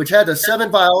angels, which had the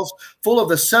seven vials full of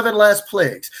the seven last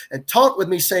plagues, and talked with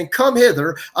me, saying, Come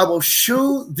hither, I will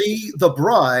shew thee the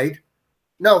bride.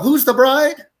 Now, who's the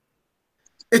bride?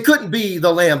 It couldn't be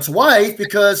the Lamb's wife,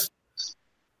 because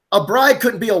a bride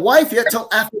couldn't be a wife yet till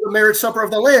after the marriage supper of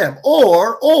the Lamb.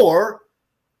 Or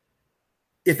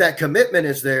if that commitment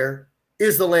is there,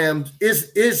 is the Lamb,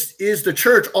 is the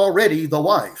church already the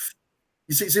wife?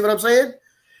 You see what I'm saying?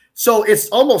 So it's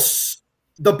almost,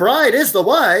 the bride is the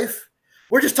wife.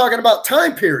 We're just talking about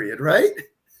time period, right?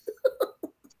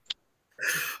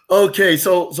 Okay,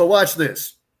 so watch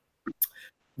this.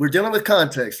 we're dealing with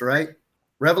context, right?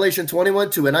 Revelation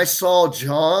 21:2. And I,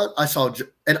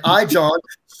 John,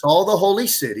 saw the holy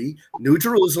city, New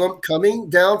Jerusalem, coming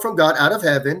down from God out of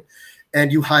heaven.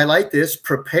 And you highlight this,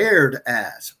 prepared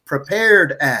as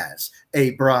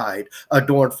a bride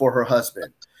adorned for her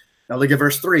husband. Now look at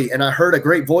verse 3. And I heard a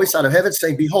great voice out of heaven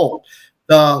saying, behold,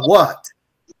 the what?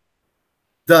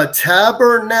 The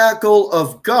tabernacle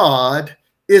of God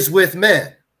is with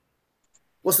men.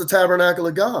 What's the tabernacle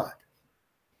of God?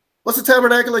 What's the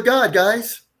tabernacle of God,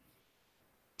 guys?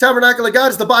 Tabernacle of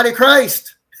God is the body of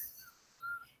Christ.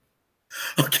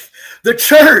 Okay. The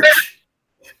church.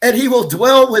 And he will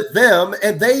dwell with them,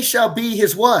 and they shall be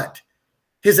his what?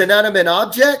 His inanimate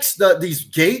objects, these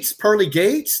gates, pearly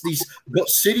gates, these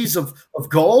cities of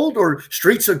gold or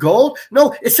streets of gold.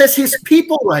 No, it says his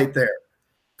people right there.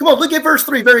 Come on, look at verse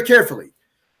 3 very carefully.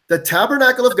 The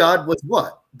tabernacle of God was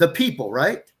what? The people,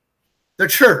 right? The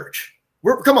church.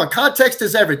 Come on, context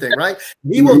is everything, right?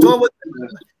 He will dwell with them,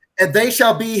 and they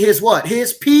shall be his what?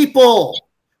 His people.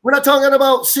 We're not talking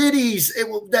about cities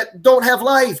that don't have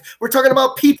life. We're talking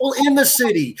about people in the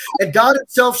city. And God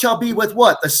himself shall be with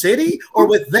what? The city or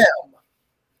with them?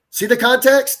 See the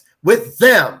context? With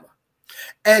them.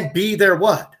 And be their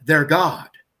what? Their God.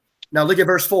 Now look at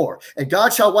verse 4. And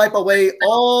God shall wipe away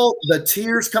all the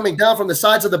tears coming down from the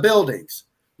sides of the buildings.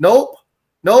 Nope.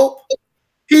 Nope.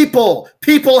 People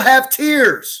have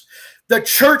tears. The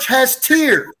church has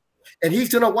tears. And he's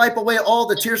going to wipe away all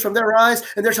the tears from their eyes,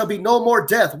 and there shall be no more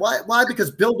death. Why?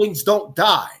 Because buildings don't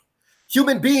die.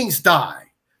 Human beings die,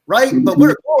 right? But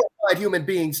we're glorified human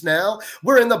beings now.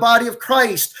 We're in the body of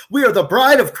Christ. We are the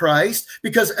bride of Christ,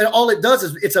 because all it does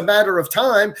is it's a matter of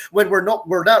time when we're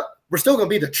still going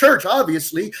to be the church,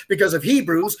 obviously, because of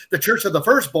Hebrews, the church of the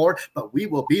firstborn, but we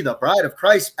will be the bride of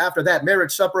Christ after that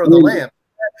marriage supper of the Lamb.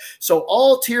 So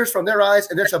all tears from their eyes,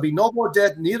 and there shall be no more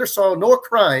death, neither sorrow nor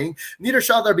crying, neither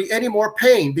shall there be any more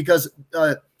pain, because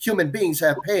human beings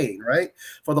have pain, right?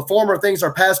 For the former things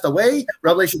are passed away.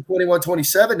 Revelation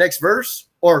 21:27, next verse,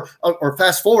 or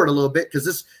fast forward a little bit, because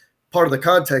this is part of the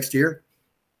context here.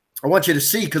 I want you to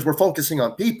see, because we're focusing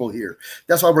on people here.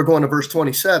 That's why we're going to verse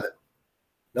 27.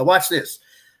 Now watch this.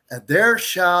 And there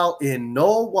shall in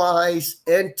no wise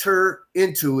enter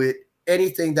into it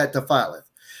anything that defileth.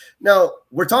 Now,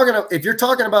 if you're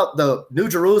talking about the New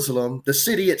Jerusalem, the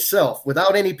city itself,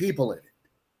 without any people in it,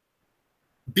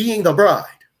 being the bride,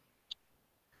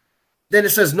 then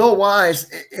it says no wise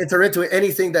enter into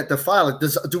anything that defileth.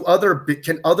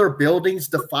 Can other buildings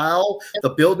defile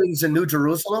the buildings in New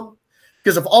Jerusalem?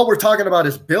 Because if all we're talking about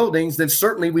is buildings, then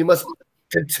certainly we must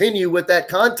continue with that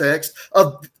context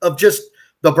of just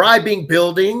the bride being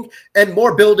building and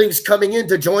more buildings coming in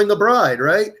to join the bride,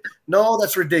 right? No,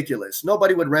 that's ridiculous.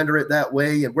 Nobody would render it that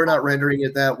way, and we're not rendering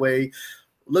it that way.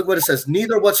 Look what it says.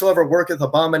 Neither whatsoever worketh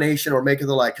abomination or maketh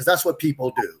a lie, because that's what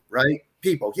people do, right?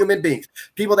 People, human beings,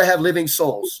 people that have living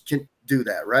souls can do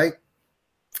that, right?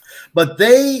 But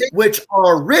they which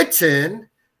are written,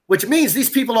 which means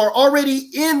these people are already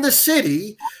in the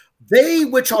city, they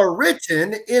which are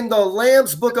written in the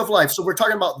Lamb's book of life. So we're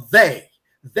talking about they.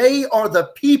 They are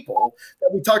the people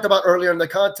that we talked about earlier in the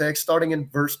context, starting in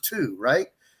verse 2, right?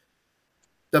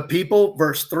 The people,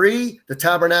 verse 3, the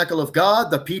tabernacle of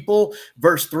God, the people,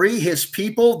 verse 3, his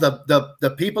people,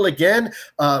 the people again,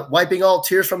 wiping all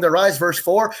tears from their eyes, verse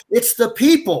 4, it's the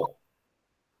people.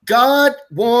 God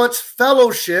wants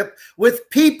fellowship with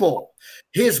people.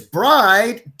 His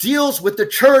bride deals with the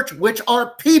church, which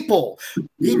are people.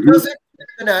 He doesn't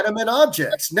inanimate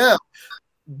objects. Now,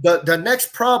 the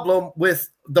next problem with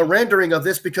the rendering of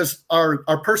this, because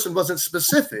our person wasn't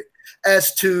specific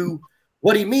as to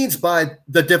what he means by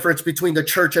the difference between the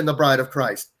church and the bride of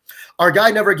Christ. Our guy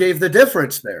never gave the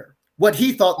difference there, what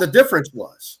he thought the difference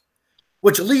was,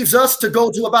 which leaves us to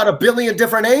go to about 1 billion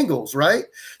different angles, right?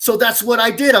 So that's what I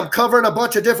did. I'm covering a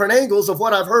bunch of different angles of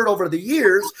what I've heard over the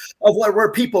years of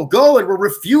where people go, and we're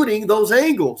refuting those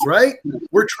angles, right?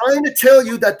 We're trying to tell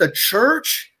you that the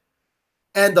church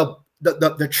and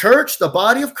the church, the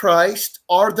body of Christ,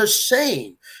 are the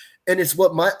same. And it's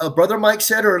what my brother Mike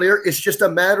said earlier. It's just a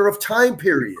matter of time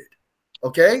period.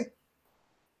 Okay.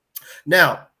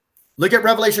 Now, look at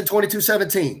Revelation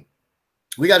 22:17.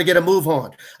 We got to get a move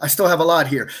on. I still have a lot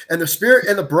here. And the Spirit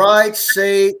and the bride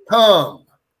say, come.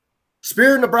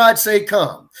 Spirit and the bride say,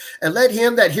 come. And let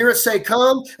him that heareth say,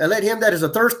 come. And let him that is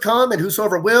athirst come. And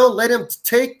whosoever will, let him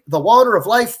take the water of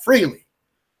life freely.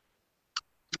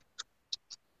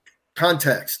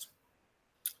 Context.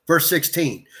 Verse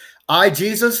 16. I,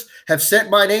 Jesus, have sent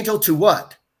mine angel to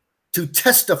what? To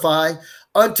testify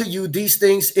unto you these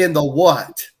things in the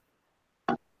what?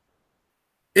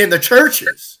 In the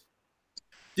churches.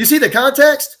 Do you see the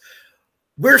context?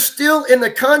 We're still in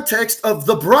the context of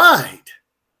the bride.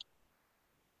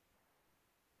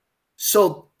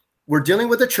 So we're dealing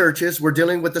with the churches. We're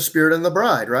dealing with the Spirit and the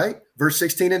bride, right? Verse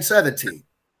 16 and 17.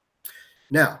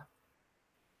 Now,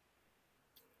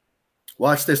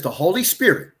 watch this. The Holy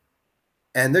Spirit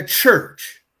and the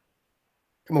church.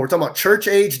 Come on, we're talking about church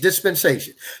age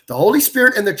dispensation. The Holy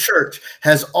Spirit and the church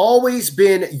has always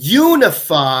been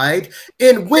unified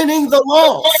in winning the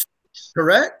lost.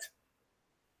 Correct?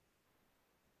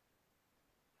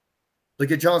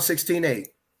 Look at John 16:8,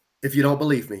 if you don't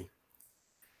believe me.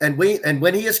 And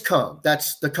when he has come,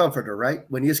 that's the comforter, right?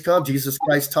 When he has come, Jesus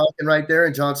Christ talking right there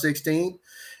in John 16.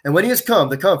 And when he has come,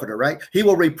 the comforter, right? He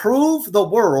will reprove the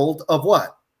world of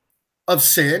what? Of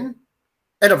sin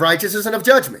and of righteousness and of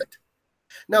judgment.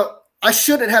 Now, I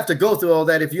shouldn't have to go through all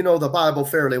that if you know the Bible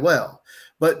fairly well.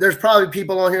 But there's probably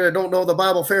people on here that don't know the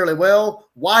Bible fairly well.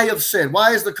 Why of sin?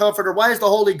 Why is the comforter? Why is the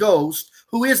Holy Ghost,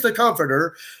 who is the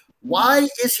comforter? Why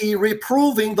is he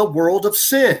reproving the world of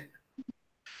sin?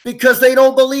 Because they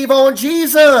don't believe on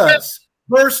Jesus.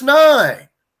 Verse 9.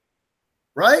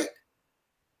 Right?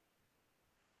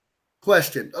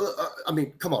 Question. I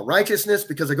mean, come on. Righteousness,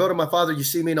 because I go to my Father, you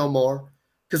see me no more.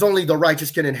 Because only the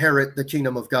righteous can inherit the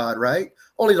kingdom of God, right?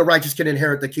 Only the righteous can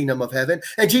inherit the kingdom of heaven.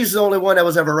 And Jesus is the only one that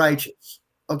was ever righteous.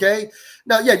 Okay?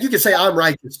 Now, yeah, you can say I'm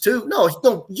righteous too.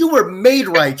 No, you were made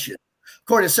righteous.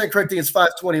 According to 2 Corinthians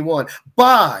 5:21,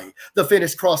 by the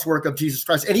finished cross work of Jesus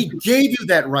Christ. And he gave you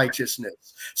that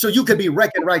righteousness so you can be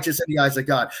reckoned righteous in the eyes of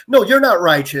God. No, you're not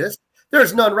righteous.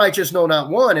 There's none righteous, no, not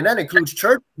one. And that includes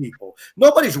church people.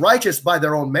 Nobody's righteous by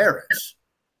their own merits.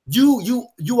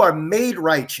 You are made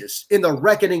righteous in the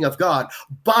reckoning of God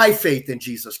by faith in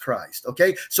Jesus Christ.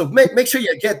 Okay, so make sure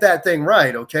you get that thing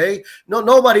right. Okay,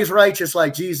 nobody's righteous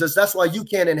like Jesus. That's why you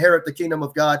can't inherit the kingdom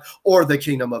of God or the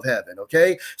kingdom of heaven.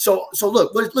 Okay, so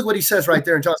look what he says right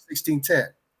there in John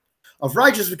 16:10. Of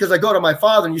righteous because I go to my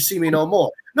Father and you see me no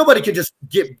more. Nobody can just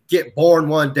get born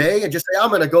one day and just say, I'm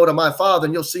going to go to my Father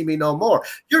and you'll see me no more.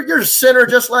 You're a sinner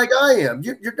just like I am.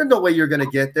 There's no way you're going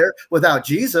to get there without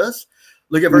Jesus.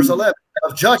 Look at verse 11.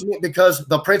 Of judgment because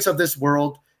the prince of this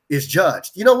world is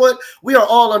judged. You know what? We are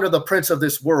all under the prince of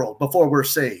this world before we're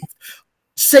saved.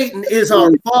 Satan is our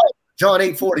father. John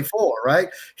 8:44, right?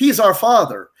 He's our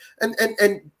father. And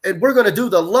we're going to do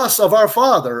the lusts of our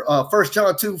father. 1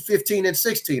 John 2:15 and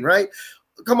 16, right?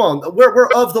 Come on. We're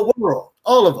of the world,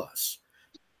 all of us.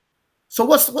 So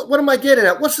what am I getting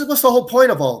at? What's the whole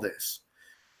point of all this?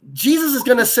 Jesus is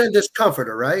going to send this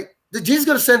comforter, right? Jesus is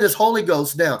going to send this Holy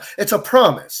Ghost down. It's a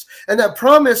promise. And that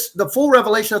promise, the full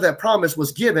revelation of that promise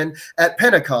was given at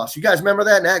Pentecost. You guys remember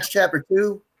that in Acts chapter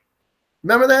 2?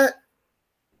 Remember that?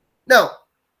 Now,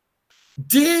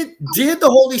 did the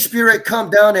Holy Spirit come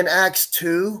down in Acts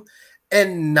 2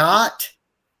 and not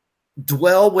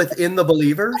dwell within the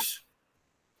believers?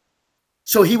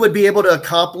 So he would be able to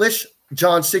accomplish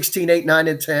John 16:8, 9,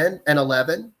 and 10, and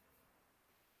 11?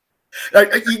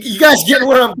 You guys get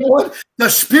where I'm going? The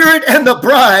Spirit and the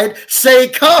bride say,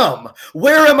 come.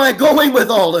 Where am I going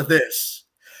with all of this?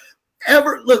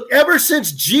 Ever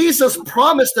since Jesus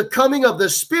promised the coming of the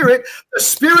Spirit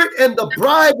and the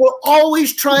bride were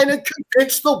always trying to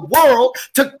convince the world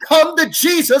to come to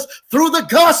Jesus through the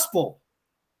gospel.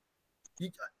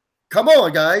 Come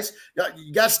on, guys.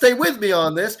 You got to stay with me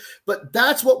on this. But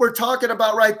that's what we're talking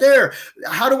about right there.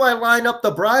 How do I line up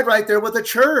the bride right there with the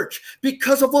church?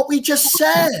 Because of what we just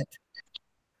said.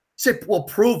 Say, well,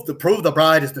 prove the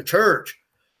bride is the church.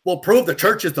 We'll prove the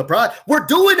church is the bride. We're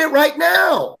doing it right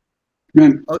now.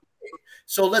 Amen. Okay,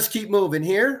 so let's keep moving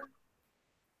here.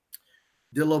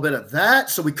 Did a little bit of that.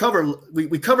 So we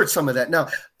covered some of that. Now,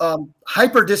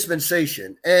 hyper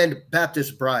dispensation and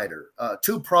Baptist brider,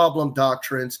 two problem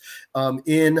doctrines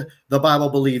in the Bible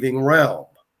believing realm.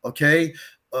 Okay,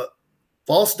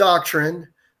 false doctrine.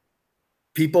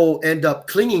 People end up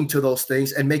clinging to those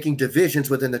things and making divisions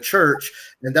within the church.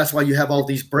 And that's why you have all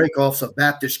these breakoffs of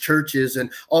Baptist churches and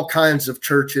all kinds of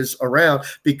churches around,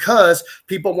 because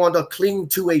people want to cling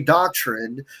to a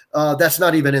doctrine that's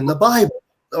not even in the Bible,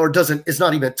 or it's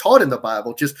not even taught in the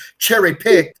Bible, just cherry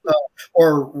picked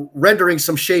or rendering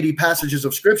some shady passages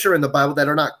of scripture in the Bible that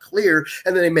are not clear.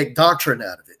 And then they make doctrine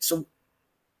out of it. So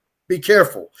be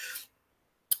careful.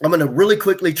 I'm going to really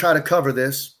quickly try to cover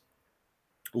this.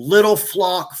 Little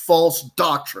flock false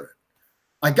doctrine.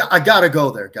 I got to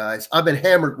go there, guys. I've been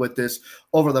hammered with this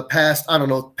over the past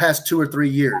 2 or 3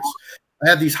 years. I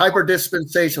have these hyper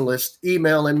dispensationalists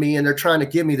emailing me, and they're trying to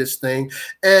give me this thing.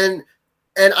 And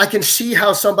I can see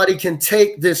how somebody can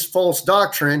take this false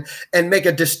doctrine and make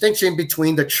a distinction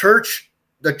between the church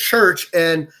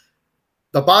and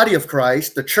the body of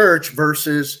Christ, the church,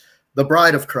 versus the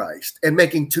bride of Christ, and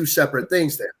making two separate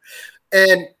things there.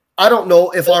 And I don't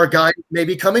know if our guy may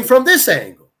be coming from this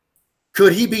angle.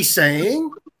 Could he be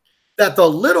saying that the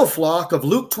little flock of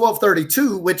Luke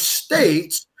 12:32, which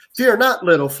states, "Fear not,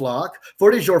 little flock,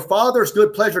 for it is your Father's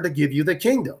good pleasure to give you the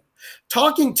kingdom,"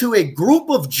 talking to a group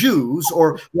of Jews,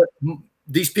 or what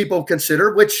these people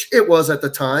consider, which it was at the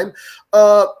time,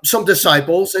 some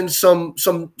disciples and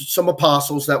some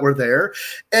apostles that were there,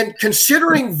 and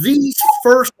considering these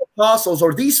first apostles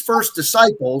or these first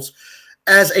disciples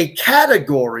as a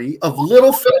category of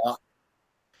little flock.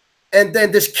 And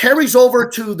then this carries over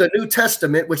to the New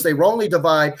Testament, which they wrongly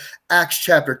divide Acts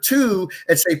chapter 2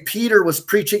 and say Peter was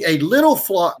preaching a little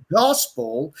flock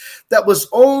gospel that was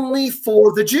only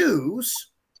for the Jews,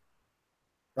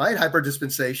 right?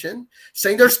 Hyperdispensation,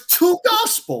 saying there's two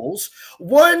gospels,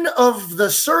 one of the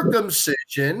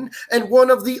circumcision and one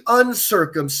of the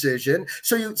uncircumcision.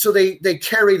 So they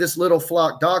carry this little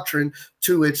flock doctrine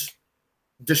to its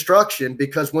destruction,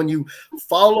 because when you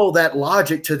follow that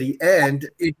logic to the end,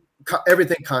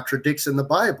 everything contradicts in the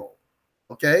Bible,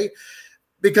 okay?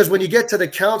 Because when you get to the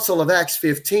council of Acts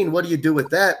 15, what do you do with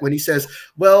that when he says,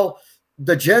 well,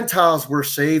 the Gentiles were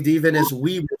saved even as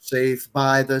we were saved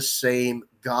by the same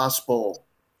gospel?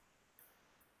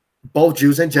 Both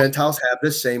Jews and Gentiles have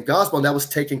the same gospel, and that was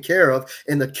taken care of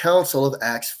in the council of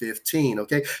Acts 15,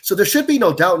 okay? So there should be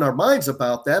no doubt in our minds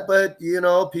about that, but, you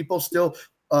know, people still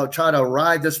try to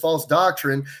ride this false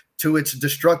doctrine to its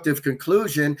destructive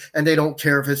conclusion, and they don't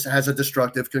care if it has a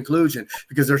destructive conclusion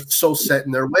because they're so set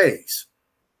in their ways.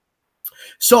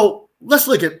 So let's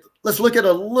look at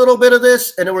a little bit of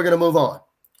this, and then we're going to move on.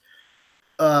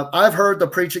 I've heard the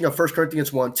preaching of 1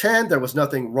 Corinthians 1:10. There was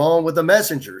nothing wrong with the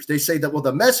messengers. They say that, well,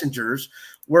 the messengers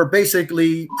were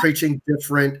basically preaching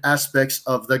different aspects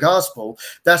of the gospel.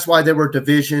 That's why there were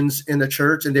divisions in the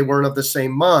church, and they weren't of the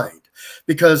same mind,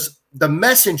 because the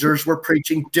messengers were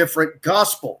preaching different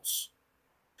gospels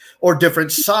or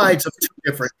different sides of two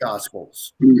different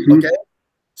gospels. Mm-hmm. Okay.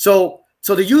 So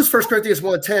they use 1 Corinthians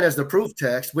 1:10 as the proof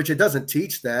text, which it doesn't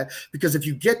teach that, because if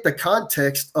you get the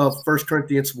context of 1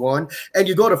 Corinthians 1 and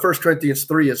you go to 1 Corinthians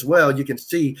 3 as well, you can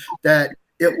see that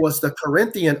it was the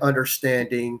Corinthian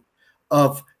understanding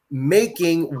of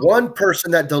making one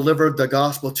person that delivered the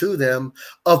gospel to them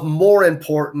of more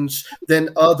importance than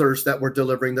others that were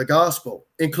delivering the gospel,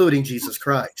 including Jesus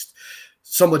Christ.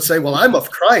 Some would say, well, I'm of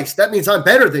Christ. That means I'm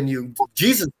better than you.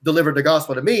 Jesus delivered the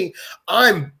gospel to me.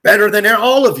 I'm better than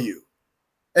all of you.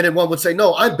 And then one would say,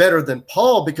 no, I'm better than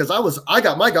Paul because I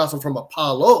got my gospel from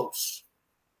Apollos.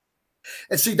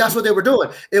 And see, that's what they were doing.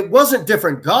 It wasn't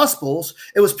different gospels.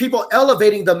 It was people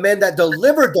elevating the men that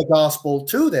delivered the gospel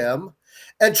to them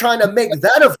and trying to make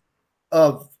that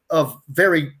of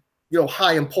very,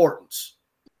 high importance.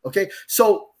 Okay.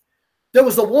 So there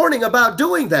was a warning about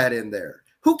doing that in there.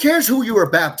 Who cares who you were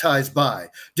baptized by?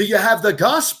 Do you have the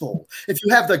gospel? If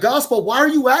you have the gospel, why are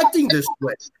you acting this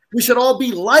way? We should all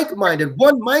be like-minded,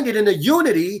 one-minded in the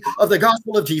unity of the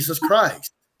gospel of Jesus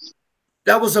Christ.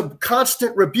 That was a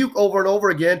constant rebuke over and over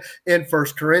again in 1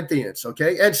 Corinthians,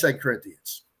 okay, and 2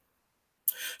 Corinthians.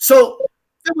 So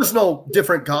there was no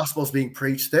different gospels being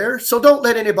preached there. So don't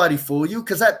let anybody fool you,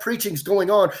 because that preaching's going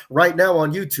on right now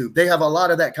on YouTube. They have a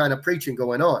lot of that kind of preaching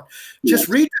going on. Just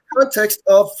read the context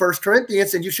of 1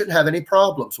 Corinthians and you shouldn't have any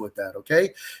problems with that, okay?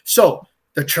 So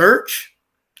the church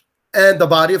and the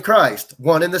body of Christ,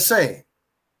 one and the same.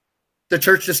 The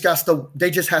church just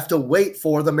they just have to wait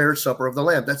for the marriage supper of the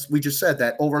Lamb. We just said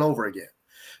that over and over again.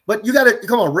 But you got to,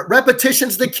 come on,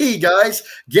 repetition's the key, guys.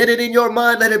 Get it in your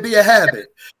mind, let it be a habit.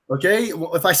 Okay?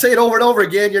 If I say it over and over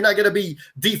again, you're not going to be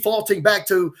defaulting back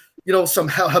to, some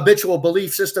habitual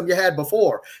belief system you had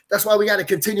before. That's why we got to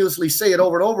continuously say it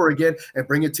over and over again and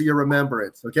bring it to your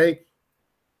remembrance. Okay?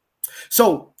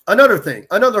 So another thing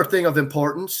of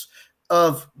importance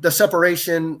of the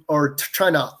separation or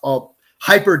trying to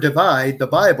hyper divide the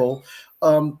Bible,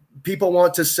 people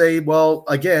want to say, well,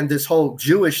 again, this whole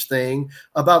Jewish thing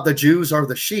about the Jews are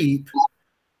the sheep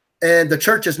and the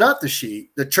church is not the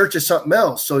sheep. The church is something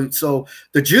else. So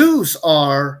the Jews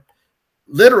are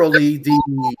literally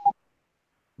the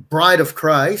bride of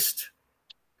Christ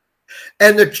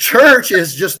and the church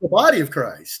is just the body of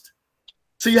Christ.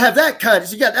 So you have that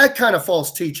kind of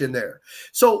false teaching there.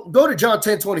 So go to John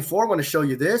 10:24. I want to show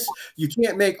you this. You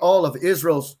can't make all of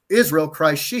Israel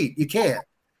Christ's sheep. You can't.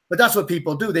 But that's what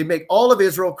people do. They make all of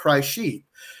Israel Christ's sheep.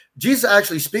 Jesus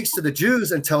actually speaks to the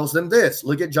Jews and tells them this.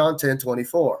 Look at John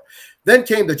 10:24. Then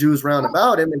came the Jews round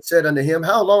about him and said unto him,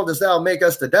 how long dost thou make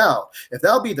us to doubt? If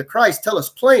thou be the Christ, tell us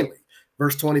plainly.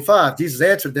 Verse 25, Jesus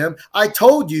answered them, I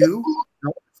told you,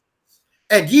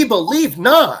 and ye believe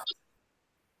not.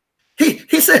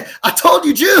 He said, I told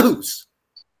you, Jews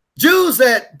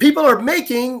that people are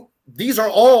making, these are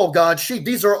all God's sheep.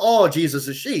 These are all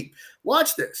Jesus' sheep.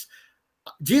 Watch this.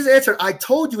 Jesus answered, I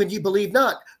told you and ye believe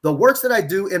not. The works that I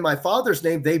do in my Father's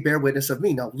name, they bear witness of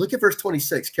me. Now look at verse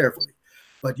 26 carefully.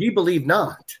 But ye believe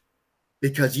not,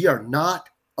 because ye are not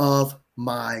of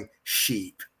my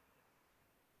sheep.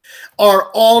 Are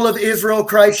all of Israel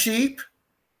Christ's sheep?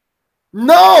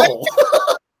 No.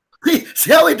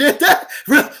 See how we did that?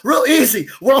 Real easy.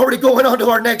 We're already going on to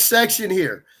our next section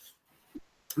here.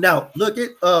 Now look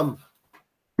at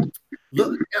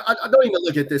look. I don't even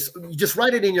look at this. You just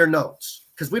write it in your notes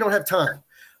because we don't have time.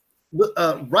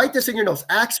 Write this in your notes.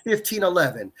 Acts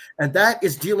 15:11, and that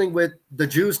is dealing with the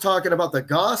Jews talking about the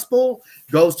gospel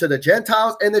goes to the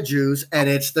Gentiles and the Jews, and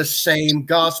it's the same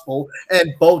gospel,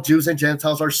 and both Jews and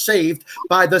Gentiles are saved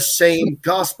by the same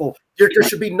gospel. There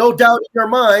should be no doubt in your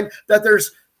mind that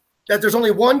there's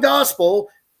only one gospel.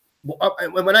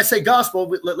 When I say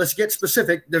gospel, let's get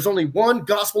specific. There's only one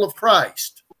gospel of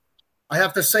Christ. I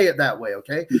have to say it that way,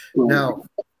 okay? Now,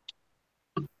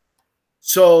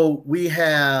 so we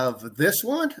have this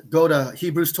one. Go to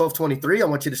Hebrews 12:23. I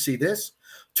want you to see this.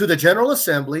 To the general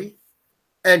assembly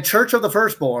and church of the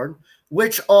firstborn,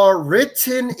 which are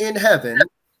written in heaven,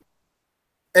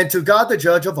 and to God the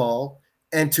judge of all,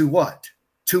 and to what?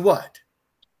 To what?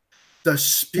 The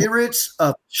spirits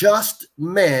of just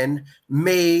men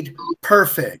made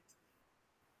perfect.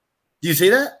 Do you see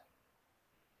that?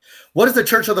 What is the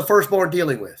church of the firstborn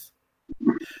dealing with?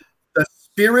 The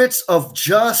spirits of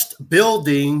just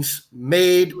buildings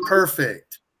made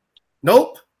perfect.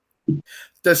 Nope.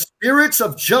 The spirits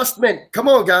of just men. Come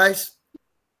on, guys.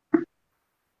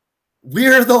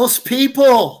 We're those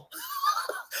people.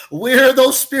 We're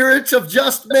those spirits of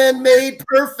just men made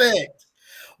perfect.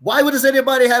 Why does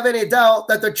anybody have any doubt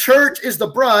that the church is the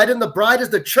bride and the bride is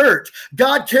the church?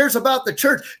 God cares about the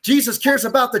church. Jesus cares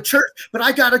about the church. But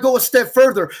I got to go a step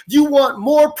further. You want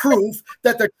more proof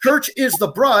that the church is the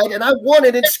bride, and I want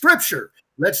it in Scripture.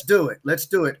 Let's do it. Let's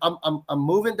do it. I'm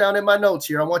moving down in my notes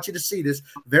here. I want you to see this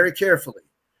very carefully.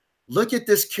 Look at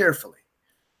this carefully.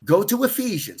 Go to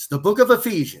Ephesians, the book of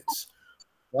Ephesians.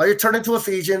 While you're turning to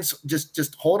Ephesians,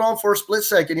 just hold on for a split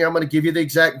second here. I'm going to give you the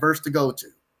exact verse to go to.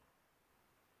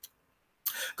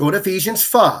 Go to Ephesians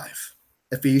 5.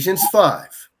 Ephesians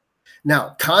 5.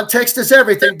 Now, context is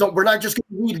everything. We're not just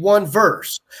going to read one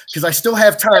verse because I still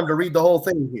have time to read the whole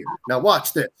thing here. Now,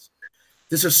 watch this.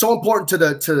 This is so important to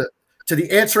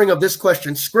the answering of this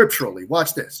question scripturally.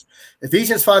 Watch this.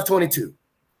 Ephesians 5:22.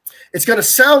 It's going to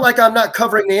sound like I'm not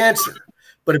covering the answer,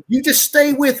 but if you just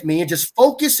stay with me and just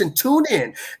focus and tune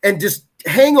in and just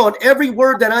hang on every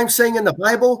word that I'm saying in the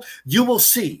Bible, you will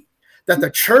see that the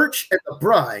church and the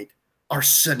bride are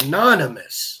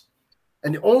synonymous.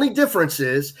 And the only difference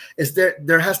is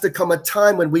there has to come a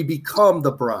time when we become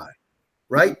the bride,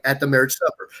 right? At the marriage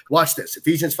supper. Watch this,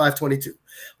 Ephesians 5:22.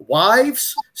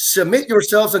 Wives, submit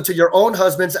yourselves unto your own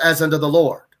husbands as unto the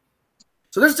Lord.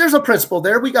 So there's a principle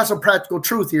there. We got some practical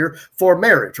truth here for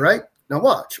marriage, right? Now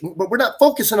watch, but we're not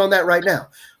focusing on that right now.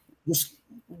 Just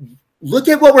look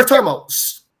at what we're talking about.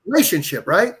 Relationship,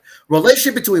 right?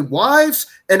 Relationship between wives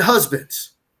and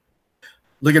husbands.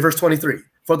 Look at verse 23.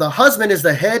 For the husband is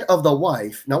the head of the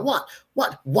wife. Now what?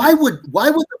 Why would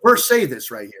the verse say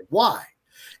this right here? Why?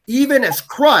 Even as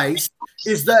Christ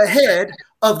is the head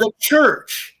of the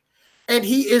church, and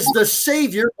he is the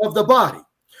savior of the body.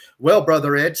 Well,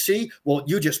 Brother Ed, see, well,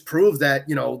 you just proved that,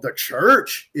 the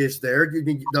church is there.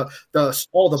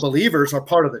 All the believers are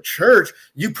part of the church.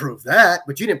 You proved that,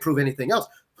 but you didn't prove anything else.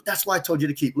 But that's why I told you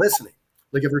to keep listening.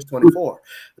 Look at verse 24.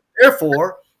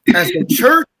 Therefore, as the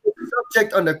church is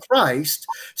subject unto Christ,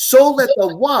 so let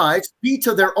the wives be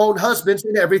to their own husbands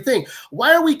in everything.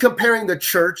 Why are we comparing the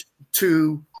church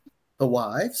to the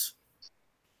wives?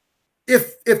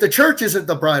 If the church isn't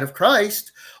the bride of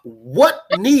Christ, what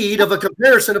need of a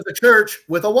comparison of the church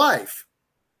with a wife?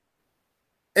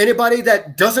 Anybody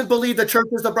that doesn't believe the church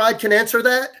is the bride can answer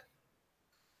that?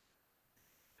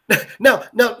 No,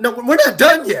 we're not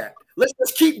done yet.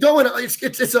 Let's keep going.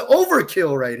 It's an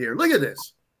overkill right here. Look at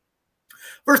this.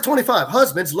 Verse 25,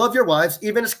 husbands, love your wives,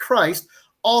 even as Christ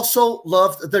also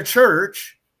loved the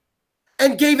church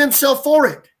and gave himself for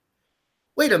it.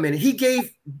 Wait a minute.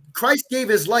 Christ gave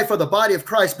his life for the body of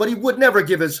Christ, but he would never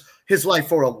give his life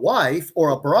for a wife or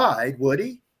a bride, would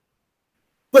he?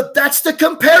 But that's the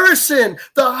comparison.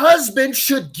 The husband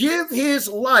should give his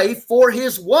life for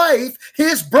his wife,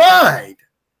 his bride.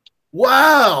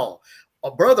 Wow.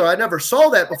 Oh, brother, I never saw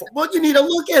that before. Well, you need to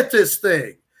look at this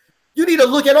thing. You need to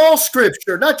look at all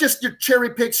scripture, not just your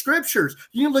cherry-picked scriptures.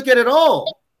 You need to look at it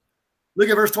all. Look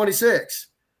at verse 26.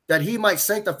 That he might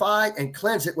sanctify and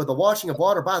cleanse it with the washing of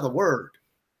water by the word.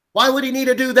 Why would he need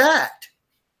to do that?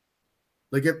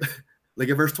 Look at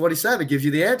verse 27, gives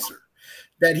you the answer.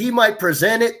 That he might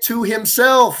present it to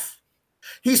himself.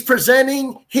 He's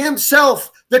presenting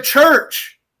himself, the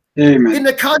church. Amen. In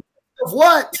the context of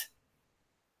what?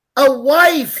 A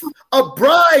wife, a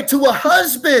bride to a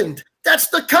husband. That's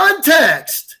the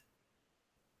context.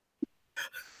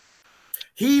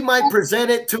 He might present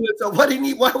it to himself.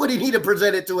 Why would he need to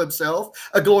present it to himself?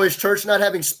 A glorious church not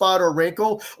having spot or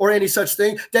wrinkle or any such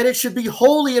thing. That it should be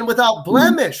holy and without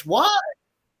blemish. Why?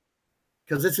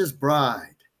 Because it's his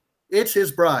bride. It's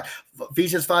his bride.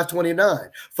 Ephesians 5:29.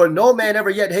 For no man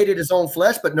ever yet hated his own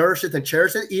flesh, but nourisheth and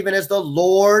cherisheth, even as the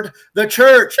Lord the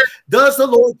church. Does the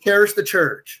Lord cherish the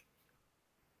church?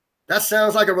 That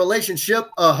sounds like a relationship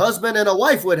a husband and a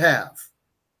wife would have.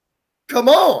 Come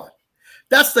on.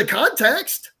 That's the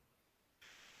context.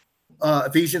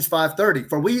 Ephesians 5:30.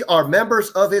 For we are members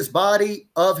of his body,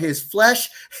 of his flesh,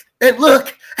 and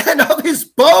look, and of his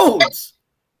bones.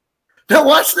 Now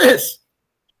watch this.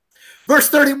 Verse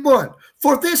 31.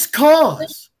 For this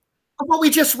cause of what we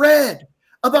just read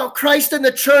about Christ and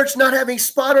the church not having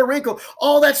spot or wrinkle,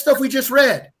 all that stuff we just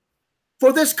read.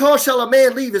 For this cause shall a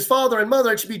man leave his father and mother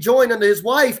and shall be joined unto his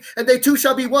wife, and they two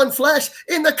shall be one flesh.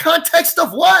 In the context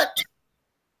of what?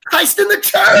 Christ in the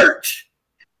church.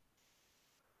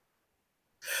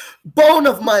 Bone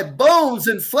of my bones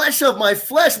and flesh of my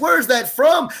flesh. Where is that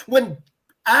from? When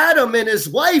Adam and his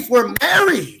wife were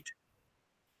married.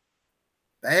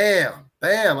 Bam,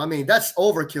 bam. I mean, that's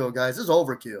overkill, guys. This is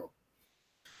overkill.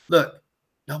 Look,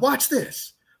 now watch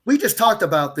this. We just talked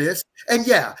about this. And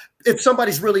yeah, if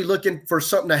somebody's really looking for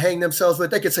something to hang themselves with,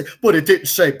 they could say, but it didn't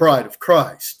say bride of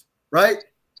Christ, right?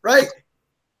 Right?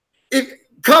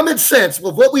 Common sense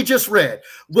with what we just read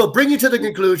will bring you to the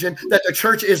conclusion that the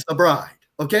church is the bride,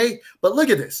 okay? But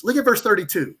look at this. Look at verse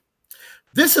 32.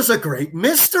 This is a great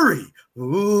mystery.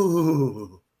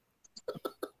 Ooh.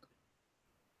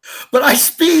 But I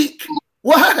speak,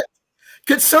 what?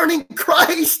 Concerning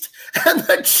Christ and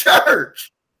the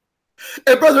church.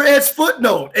 And Brother Ed's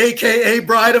footnote, a.k.a.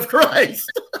 bride of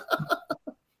Christ.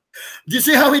 Do you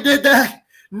see how he did that?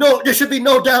 No, there should be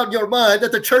no doubt in your mind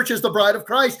that the church is the bride of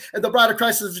Christ and the bride of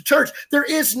Christ is the church. There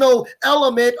is no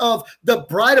element of the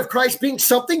bride of Christ being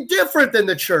something different than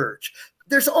the church.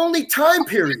 There's only time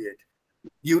period.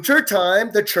 Future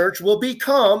time, the church will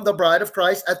become the bride of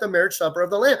Christ at the marriage supper of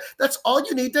the Lamb. That's all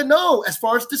you need to know as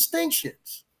far as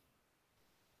distinctions.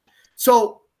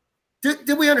 So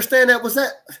did we understand that? Was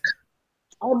that,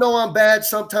 I know I'm bad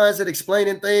sometimes at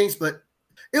explaining things, but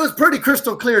it was pretty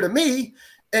crystal clear to me.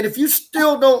 And if you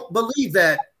still don't believe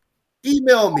that,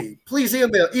 email me. Please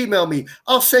email me.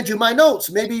 I'll send you my notes.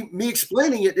 Maybe me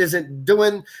explaining it isn't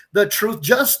doing the truth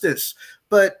justice.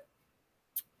 But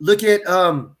look at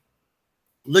 2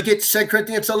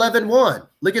 Corinthians 11:1.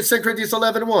 Look at 2 Corinthians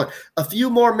 11:1. A few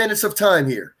more minutes of time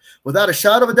here. Without a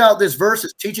shadow of a doubt, this verse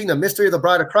is teaching the mystery of the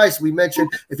bride of Christ. We mentioned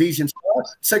Ephesians 4,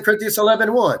 2 Corinthians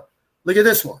 11:1. Look at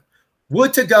this one.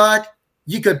 Would to God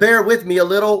you could bear with me a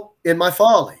little in my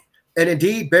folly. And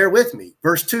indeed, bear with me.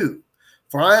 Verse 2,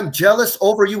 for I am jealous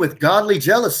over you with godly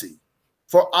jealousy,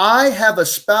 for I have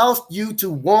espoused you to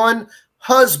one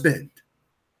husband.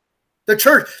 The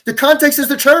church, the context is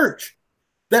the church,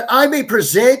 that I may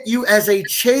present you as a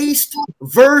chaste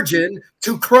virgin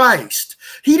to Christ.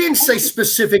 He didn't say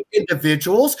specific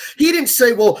individuals. He didn't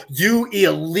say, well, you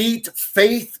elite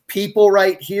faith people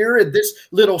right here in this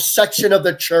little section of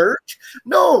the church.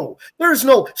 No, there's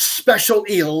no special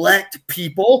elect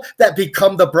people that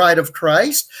become the bride of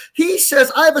Christ. He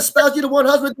says, I have espoused you to one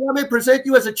husband that I may present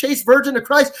you as a chaste virgin to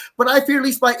Christ, but I fear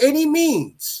least by any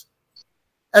means,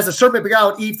 as the serpent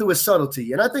beguiled Eve through his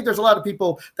subtlety. And I think there's a lot of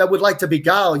people that would like to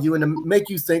beguile you and to make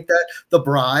you think that the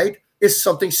bride is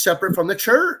something separate from the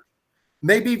church.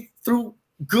 Maybe through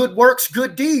good works,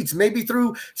 good deeds, maybe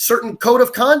through certain code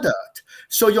of conduct.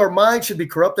 So your mind should be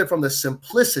corrupted from the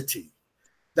simplicity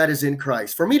that is in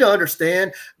Christ. For me to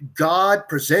understand God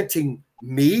presenting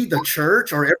me, the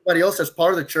church, or everybody else as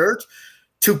part of the church,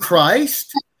 to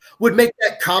Christ would make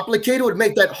that complicated, would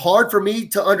make that hard for me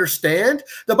to understand.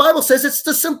 The Bible says it's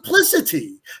the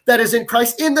simplicity that is in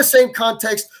Christ in the same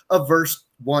context of verse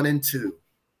 1 and 2.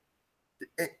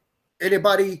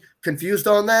 Anybody confused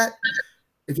on that?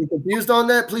 If you're confused on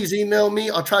that, please email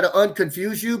me. I'll try to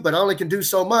unconfuse you, but I only can do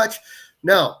so much.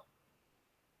 Now,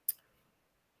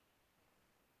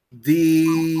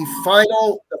 the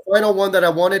final one that I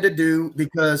wanted to do,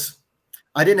 because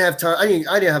I didn't have time. I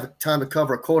didn't have time to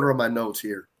cover a quarter of my notes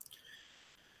here.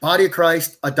 Body of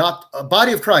Christ,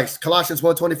 body of Christ, Colossians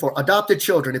 1:24, adopted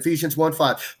children, Ephesians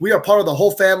 1:5. We are part of the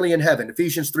whole family in heaven,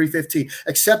 Ephesians 3:15,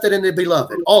 accepted in the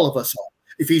beloved, all of us are.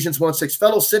 Ephesians 1:6,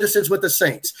 fellow citizens with the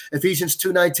saints, Ephesians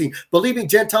 2:19. Believing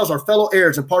Gentiles are fellow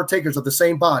heirs and partakers of the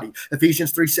same body,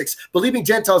 Ephesians 3:6. Believing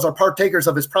Gentiles are partakers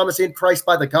of his promise in Christ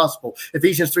by the gospel,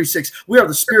 Ephesians 3:6. We are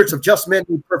the spirits of just men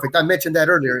made perfect. I mentioned that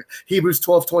earlier, Hebrews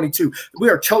 12:22. We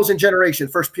are chosen generation,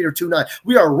 1 Peter 2:9.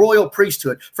 We are a royal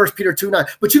priesthood, 1 Peter 2:9.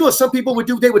 But you know what some people would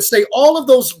do? They would say all of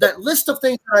those, that list of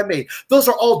things that I made, those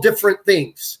are all different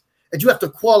things. And you have to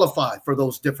qualify for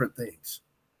those different things.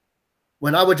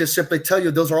 When I would just simply tell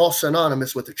you those are all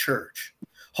synonymous with the church.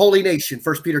 Holy nation,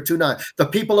 1 Peter 2:9. The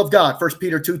people of God, 1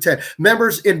 Peter 2:10.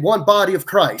 Members in one body of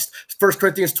Christ, 1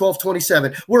 Corinthians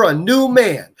 12:27. We're a new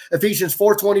man, Ephesians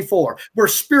 4:24. We're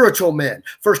spiritual men,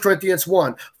 1 Corinthians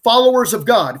 1. Followers of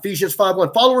God, Ephesians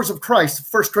 5:1. Followers of Christ,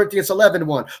 1 Corinthians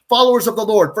 11:1. Followers of the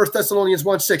Lord, 1 Thessalonians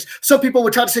 1:6. Some people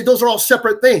would try to say those are all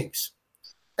separate things.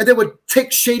 And they would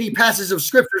take shady passages of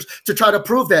scriptures to try to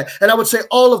prove that. And I would say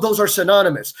all of those are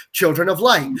synonymous. Children of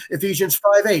light, Ephesians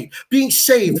 5:8. Being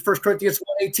saved, 1 Corinthians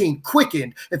 1:18.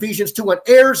 Quickened, Ephesians 2:1.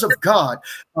 Heirs of God,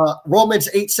 Romans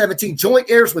 8:17. Joint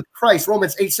heirs with Christ,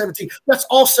 Romans 8:17. That's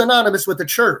all synonymous with the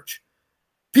church.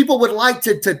 People would like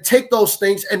to take those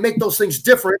things and make those things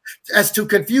different as to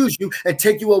confuse you and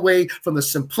take you away from the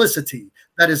simplicity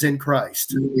that is in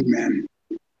Christ. Amen.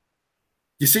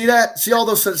 You see that? See all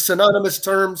those synonymous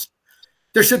terms?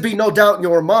 There should be no doubt in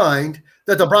your mind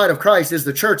that the bride of Christ is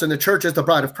the church and the church is the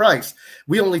bride of Christ.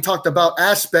 We only talked about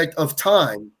aspect of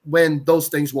time when those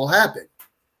things will happen.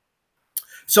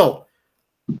 So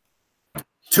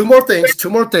two more things.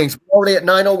 We're already at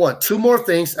 9:01. Two more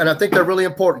things, and I think they're really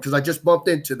important because I just bumped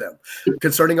into them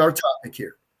concerning our topic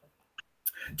here.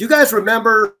 Do you guys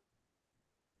remember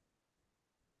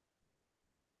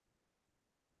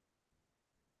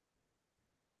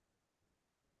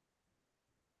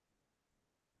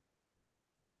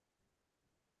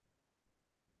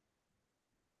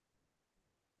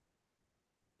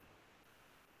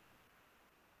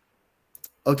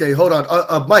Okay, hold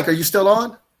on. Mike, are you still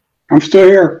on? I'm still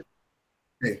here.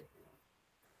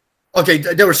 Okay,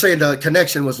 they were saying the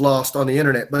connection was lost on the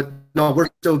internet, but no, we're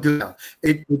still good now.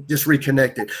 It just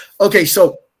reconnected. Okay,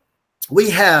 so we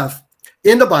have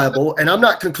in the Bible, and I'm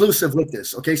not conclusive with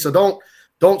this. Okay, so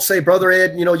don't say, Brother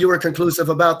Ed, you know, you were conclusive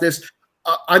about this.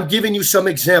 I'm giving you some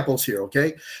examples here.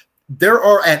 Okay, there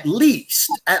are at least,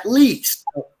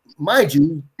 mind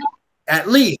you. At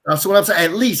least, that's what I'm saying.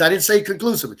 At least, I didn't say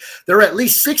conclusively. There are at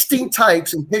least 16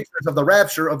 types and pictures of the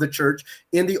rapture of the church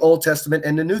in the Old Testament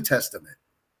and the New Testament.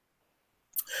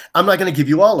 I'm not going to give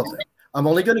you all of them. I'm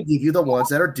only going to give you the ones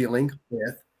that are dealing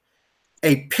with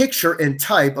a picture and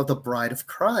type of the bride of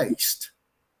Christ.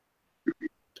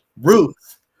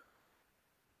 Ruth.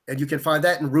 And you can find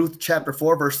that in Ruth chapter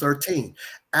 4, verse 13.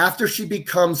 After she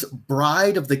becomes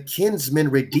bride of the kinsman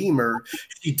redeemer,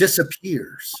 she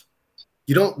disappears.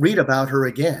 You don't read about her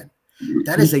again.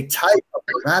 That is a type of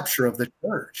the rapture of the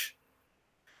church.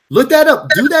 Look that up.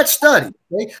 Do that study.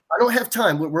 Okay? I don't have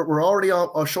time. We're already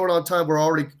short on time.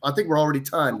 I think we're already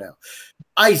timed now.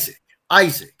 Isaac.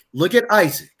 Look at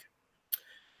Isaac.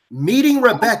 Meeting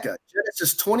Rebekah,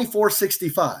 Genesis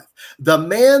 24:65. The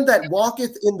man that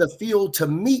walketh in the field to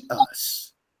meet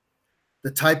us.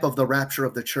 The type of the rapture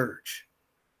of the church.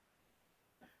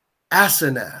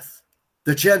 Asenath,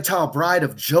 the Gentile bride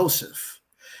of Joseph.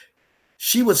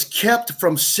 She was kept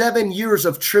from 7 years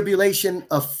of tribulation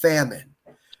of famine.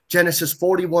 Genesis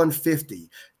 41:50,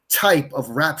 type of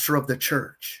rapture of the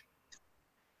church.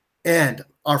 And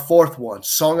our fourth one,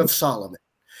 Song of Solomon.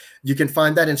 You can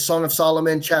find that in Song of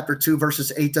Solomon, chapter 2,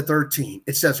 verses 8 to 13.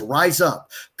 It says, rise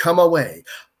up, come away.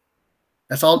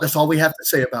 That's all we have to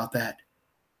say about that.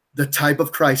 The type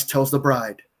of Christ tells the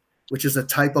bride, which is a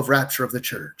type of rapture of the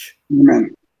church.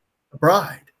 Amen. A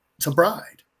bride. It's a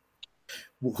bride.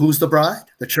 Who's the bride?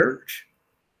 The church.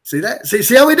 See that?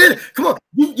 See how we did it? Come on.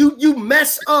 You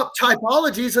mess up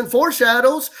typologies and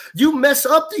foreshadows. You mess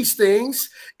up these things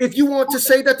if you want to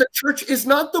say that the church is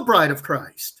not the bride of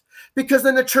Christ. Because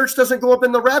then the church doesn't go up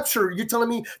in the rapture. You're telling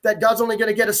me that God's only going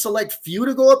to get a select few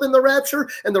to go up in the rapture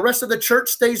and the rest of the church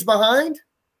stays behind?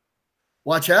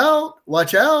 Watch out.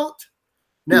 Watch out.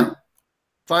 Now,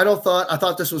 final thought. I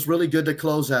thought this was really good to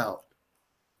close out.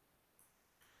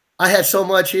 I had so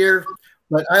much here,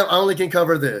 but I only can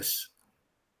cover this.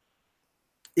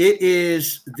 It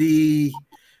is the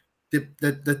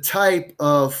type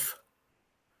of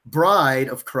bride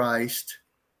of Christ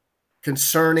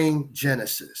concerning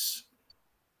Genesis.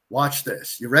 Watch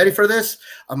this. You ready for this?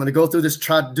 I'm going to go through this,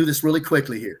 try to do this really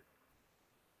quickly here.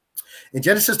 In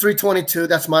Genesis 3:22,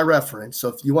 that's my reference. So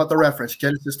if you want the reference,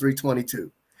 Genesis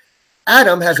 3:22.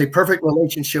 Adam has a perfect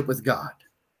relationship with God.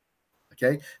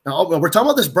 Okay. Now we're talking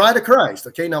about this bride of Christ.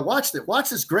 Okay. Now watch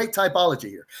this great typology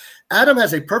here. Adam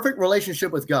has a perfect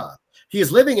relationship with God. He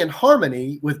is living in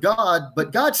harmony with God,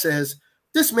 but God says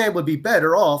this man would be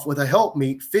better off with a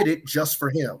helpmeet fitted just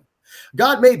for him.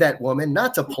 God made that woman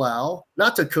not to plow,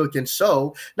 not to cook and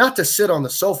sew, not to sit on the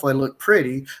sofa and look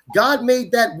pretty. God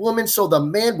made that woman so the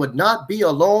man would not be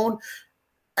alone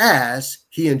as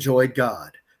he enjoyed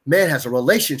God. Man has a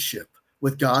relationship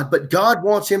with God, but God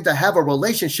wants him to have a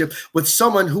relationship with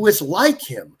someone who is like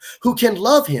him, who can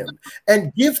love him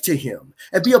and give to him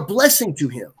and be a blessing to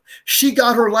him. She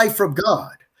got her life from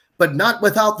God, but not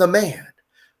without the man.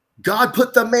 God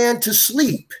put the man to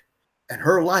sleep, and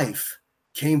her life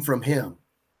came from him.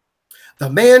 The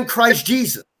man Christ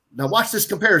Jesus. Now watch this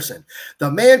comparison.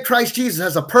 The man Christ Jesus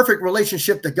has a perfect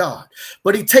relationship to God,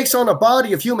 but he takes on a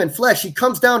body of human flesh. He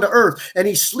comes down to earth and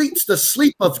he sleeps the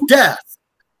sleep of death.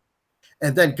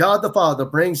 And then God the Father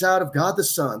brings out of God the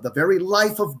Son, the very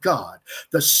life of God,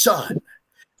 the Son.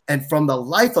 And from the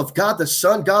life of God the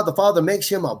Son, God the Father makes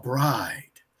him a bride,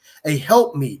 a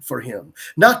helpmeet for him,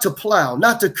 not to plow,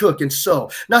 not to cook and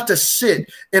sew, not to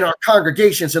sit in our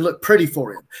congregations and look pretty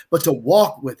for him, but to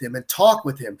walk with him and talk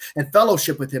with him and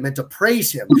fellowship with him and to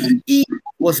praise him. Eve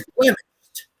was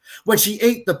blemished when she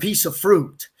ate the piece of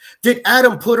fruit. Did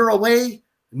Adam put her away?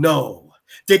 No.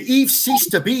 Did Eve cease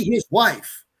to be his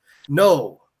wife?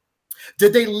 No.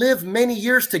 Did they live many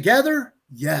years together?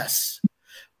 Yes.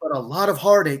 But a lot of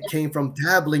heartache came from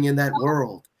dabbling in that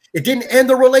world. It didn't end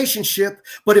the relationship,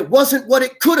 but it wasn't what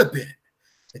it could have been.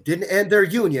 It didn't end their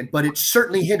union, but it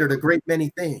certainly hindered a great many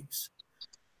things.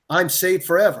 I'm saved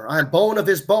forever. I'm bone of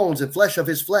his bones and flesh of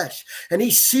his flesh. And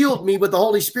he sealed me with the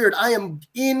Holy Spirit. I am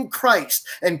in Christ,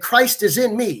 and Christ is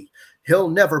in me. He'll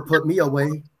never put me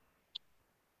away.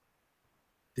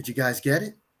 Did you guys get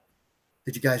it?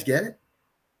 Did you guys get it?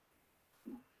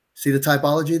 See the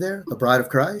typology there? The bride of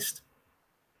Christ?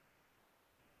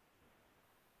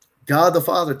 God the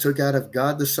Father took out of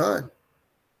God the Son.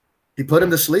 He put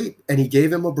him to sleep and he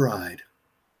gave him a bride.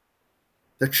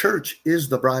 The church is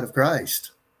the bride of Christ.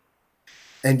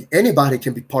 And anybody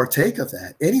can partake of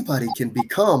that. Anybody can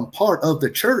become part of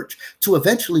the church to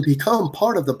eventually become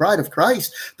part of the bride of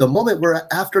Christ. The moment we're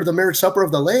after the marriage supper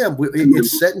of the Lamb,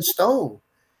 it's set in stone.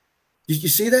 Did you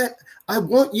see that? I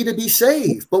want you to be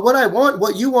saved. But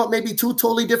what you want may be two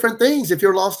totally different things if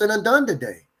you're lost and undone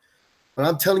today. But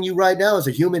I'm telling you right now, as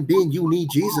a human being, you need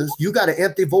Jesus. You got an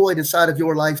empty void inside of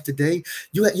your life today.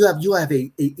 You have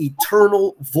a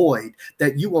eternal void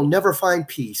that you will never find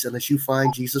peace unless you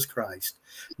find Jesus Christ.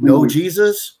 No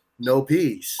Jesus, no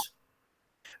peace.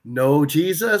 No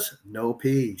Jesus, no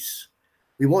peace.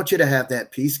 We want you to have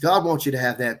that peace. God wants you to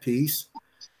have that peace.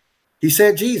 He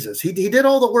sent Jesus. He did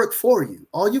all the work for you.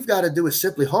 All you've got to do is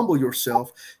simply humble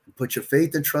yourself and put your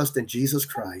faith and trust in Jesus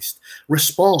Christ.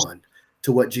 Respond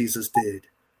to what Jesus did.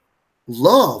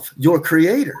 Love your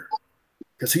Creator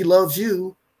because he loves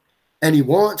you and he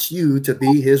wants you to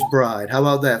be his bride. How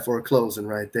about that for a closing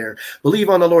right there? Believe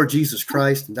on the Lord Jesus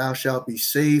Christ and thou shalt be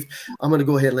saved. I'm going to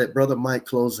go ahead and let Brother Mike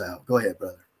close out. Go ahead,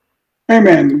 brother.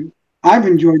 Amen. I've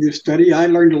enjoyed this study. I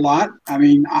learned a lot. I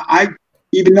mean, I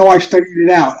even though I studied it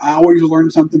out, I always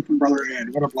learned something from Brother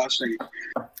Ed. What a blessing.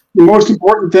 The most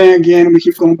important thing, again, we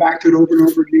keep going back to it over and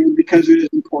over again because it is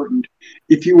important.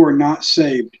 If you are not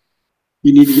saved,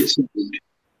 you need to get saved.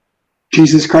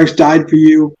 Jesus Christ died for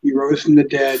you. He rose from the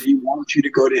dead. He wants you to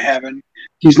go to heaven.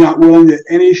 He's not willing that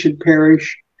any should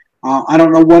perish. I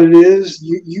don't know what it is.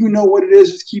 You know what it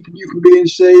is that's keeping you from being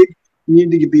saved. You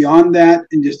need to get beyond that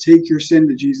and just take your sin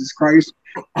to Jesus Christ.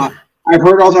 I've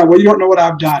heard all the time, well, you don't know what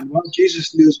I've done. Well,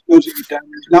 Jesus knows what you've done.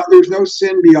 There's no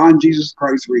sin beyond Jesus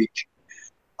Christ's reach.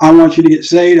 I want you to get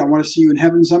saved. I want to see you in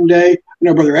heaven someday. I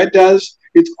know Brother Ed does.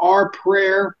 It's our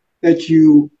prayer that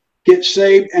you get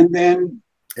saved and then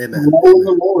Amen. Roll in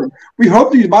the Lord. We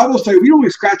hope these Bible studies, we only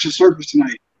scratch the surface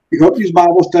tonight. We hope these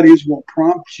Bible studies will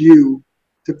prompt you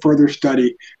to further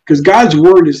study because God's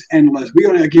word is endless. We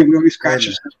only scratch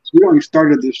the surface. We only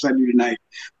started this study tonight.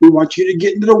 We want you to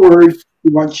get into the word.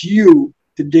 We want you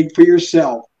to dig for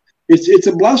yourself. It's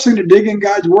a blessing to dig in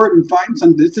God's word and find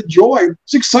something. It's a joy.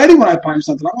 It's exciting when I find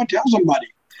something. I want to tell somebody.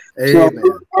 Amen.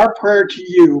 So our prayer to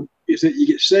you is that you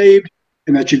get saved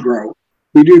and that you grow.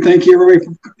 We do thank you, everybody,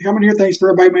 for coming here. Thanks for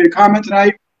everybody who made a comment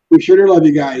tonight. We sure do love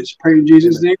you guys. Pray in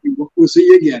Jesus' name. We'll see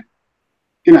you again.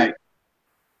 Good night.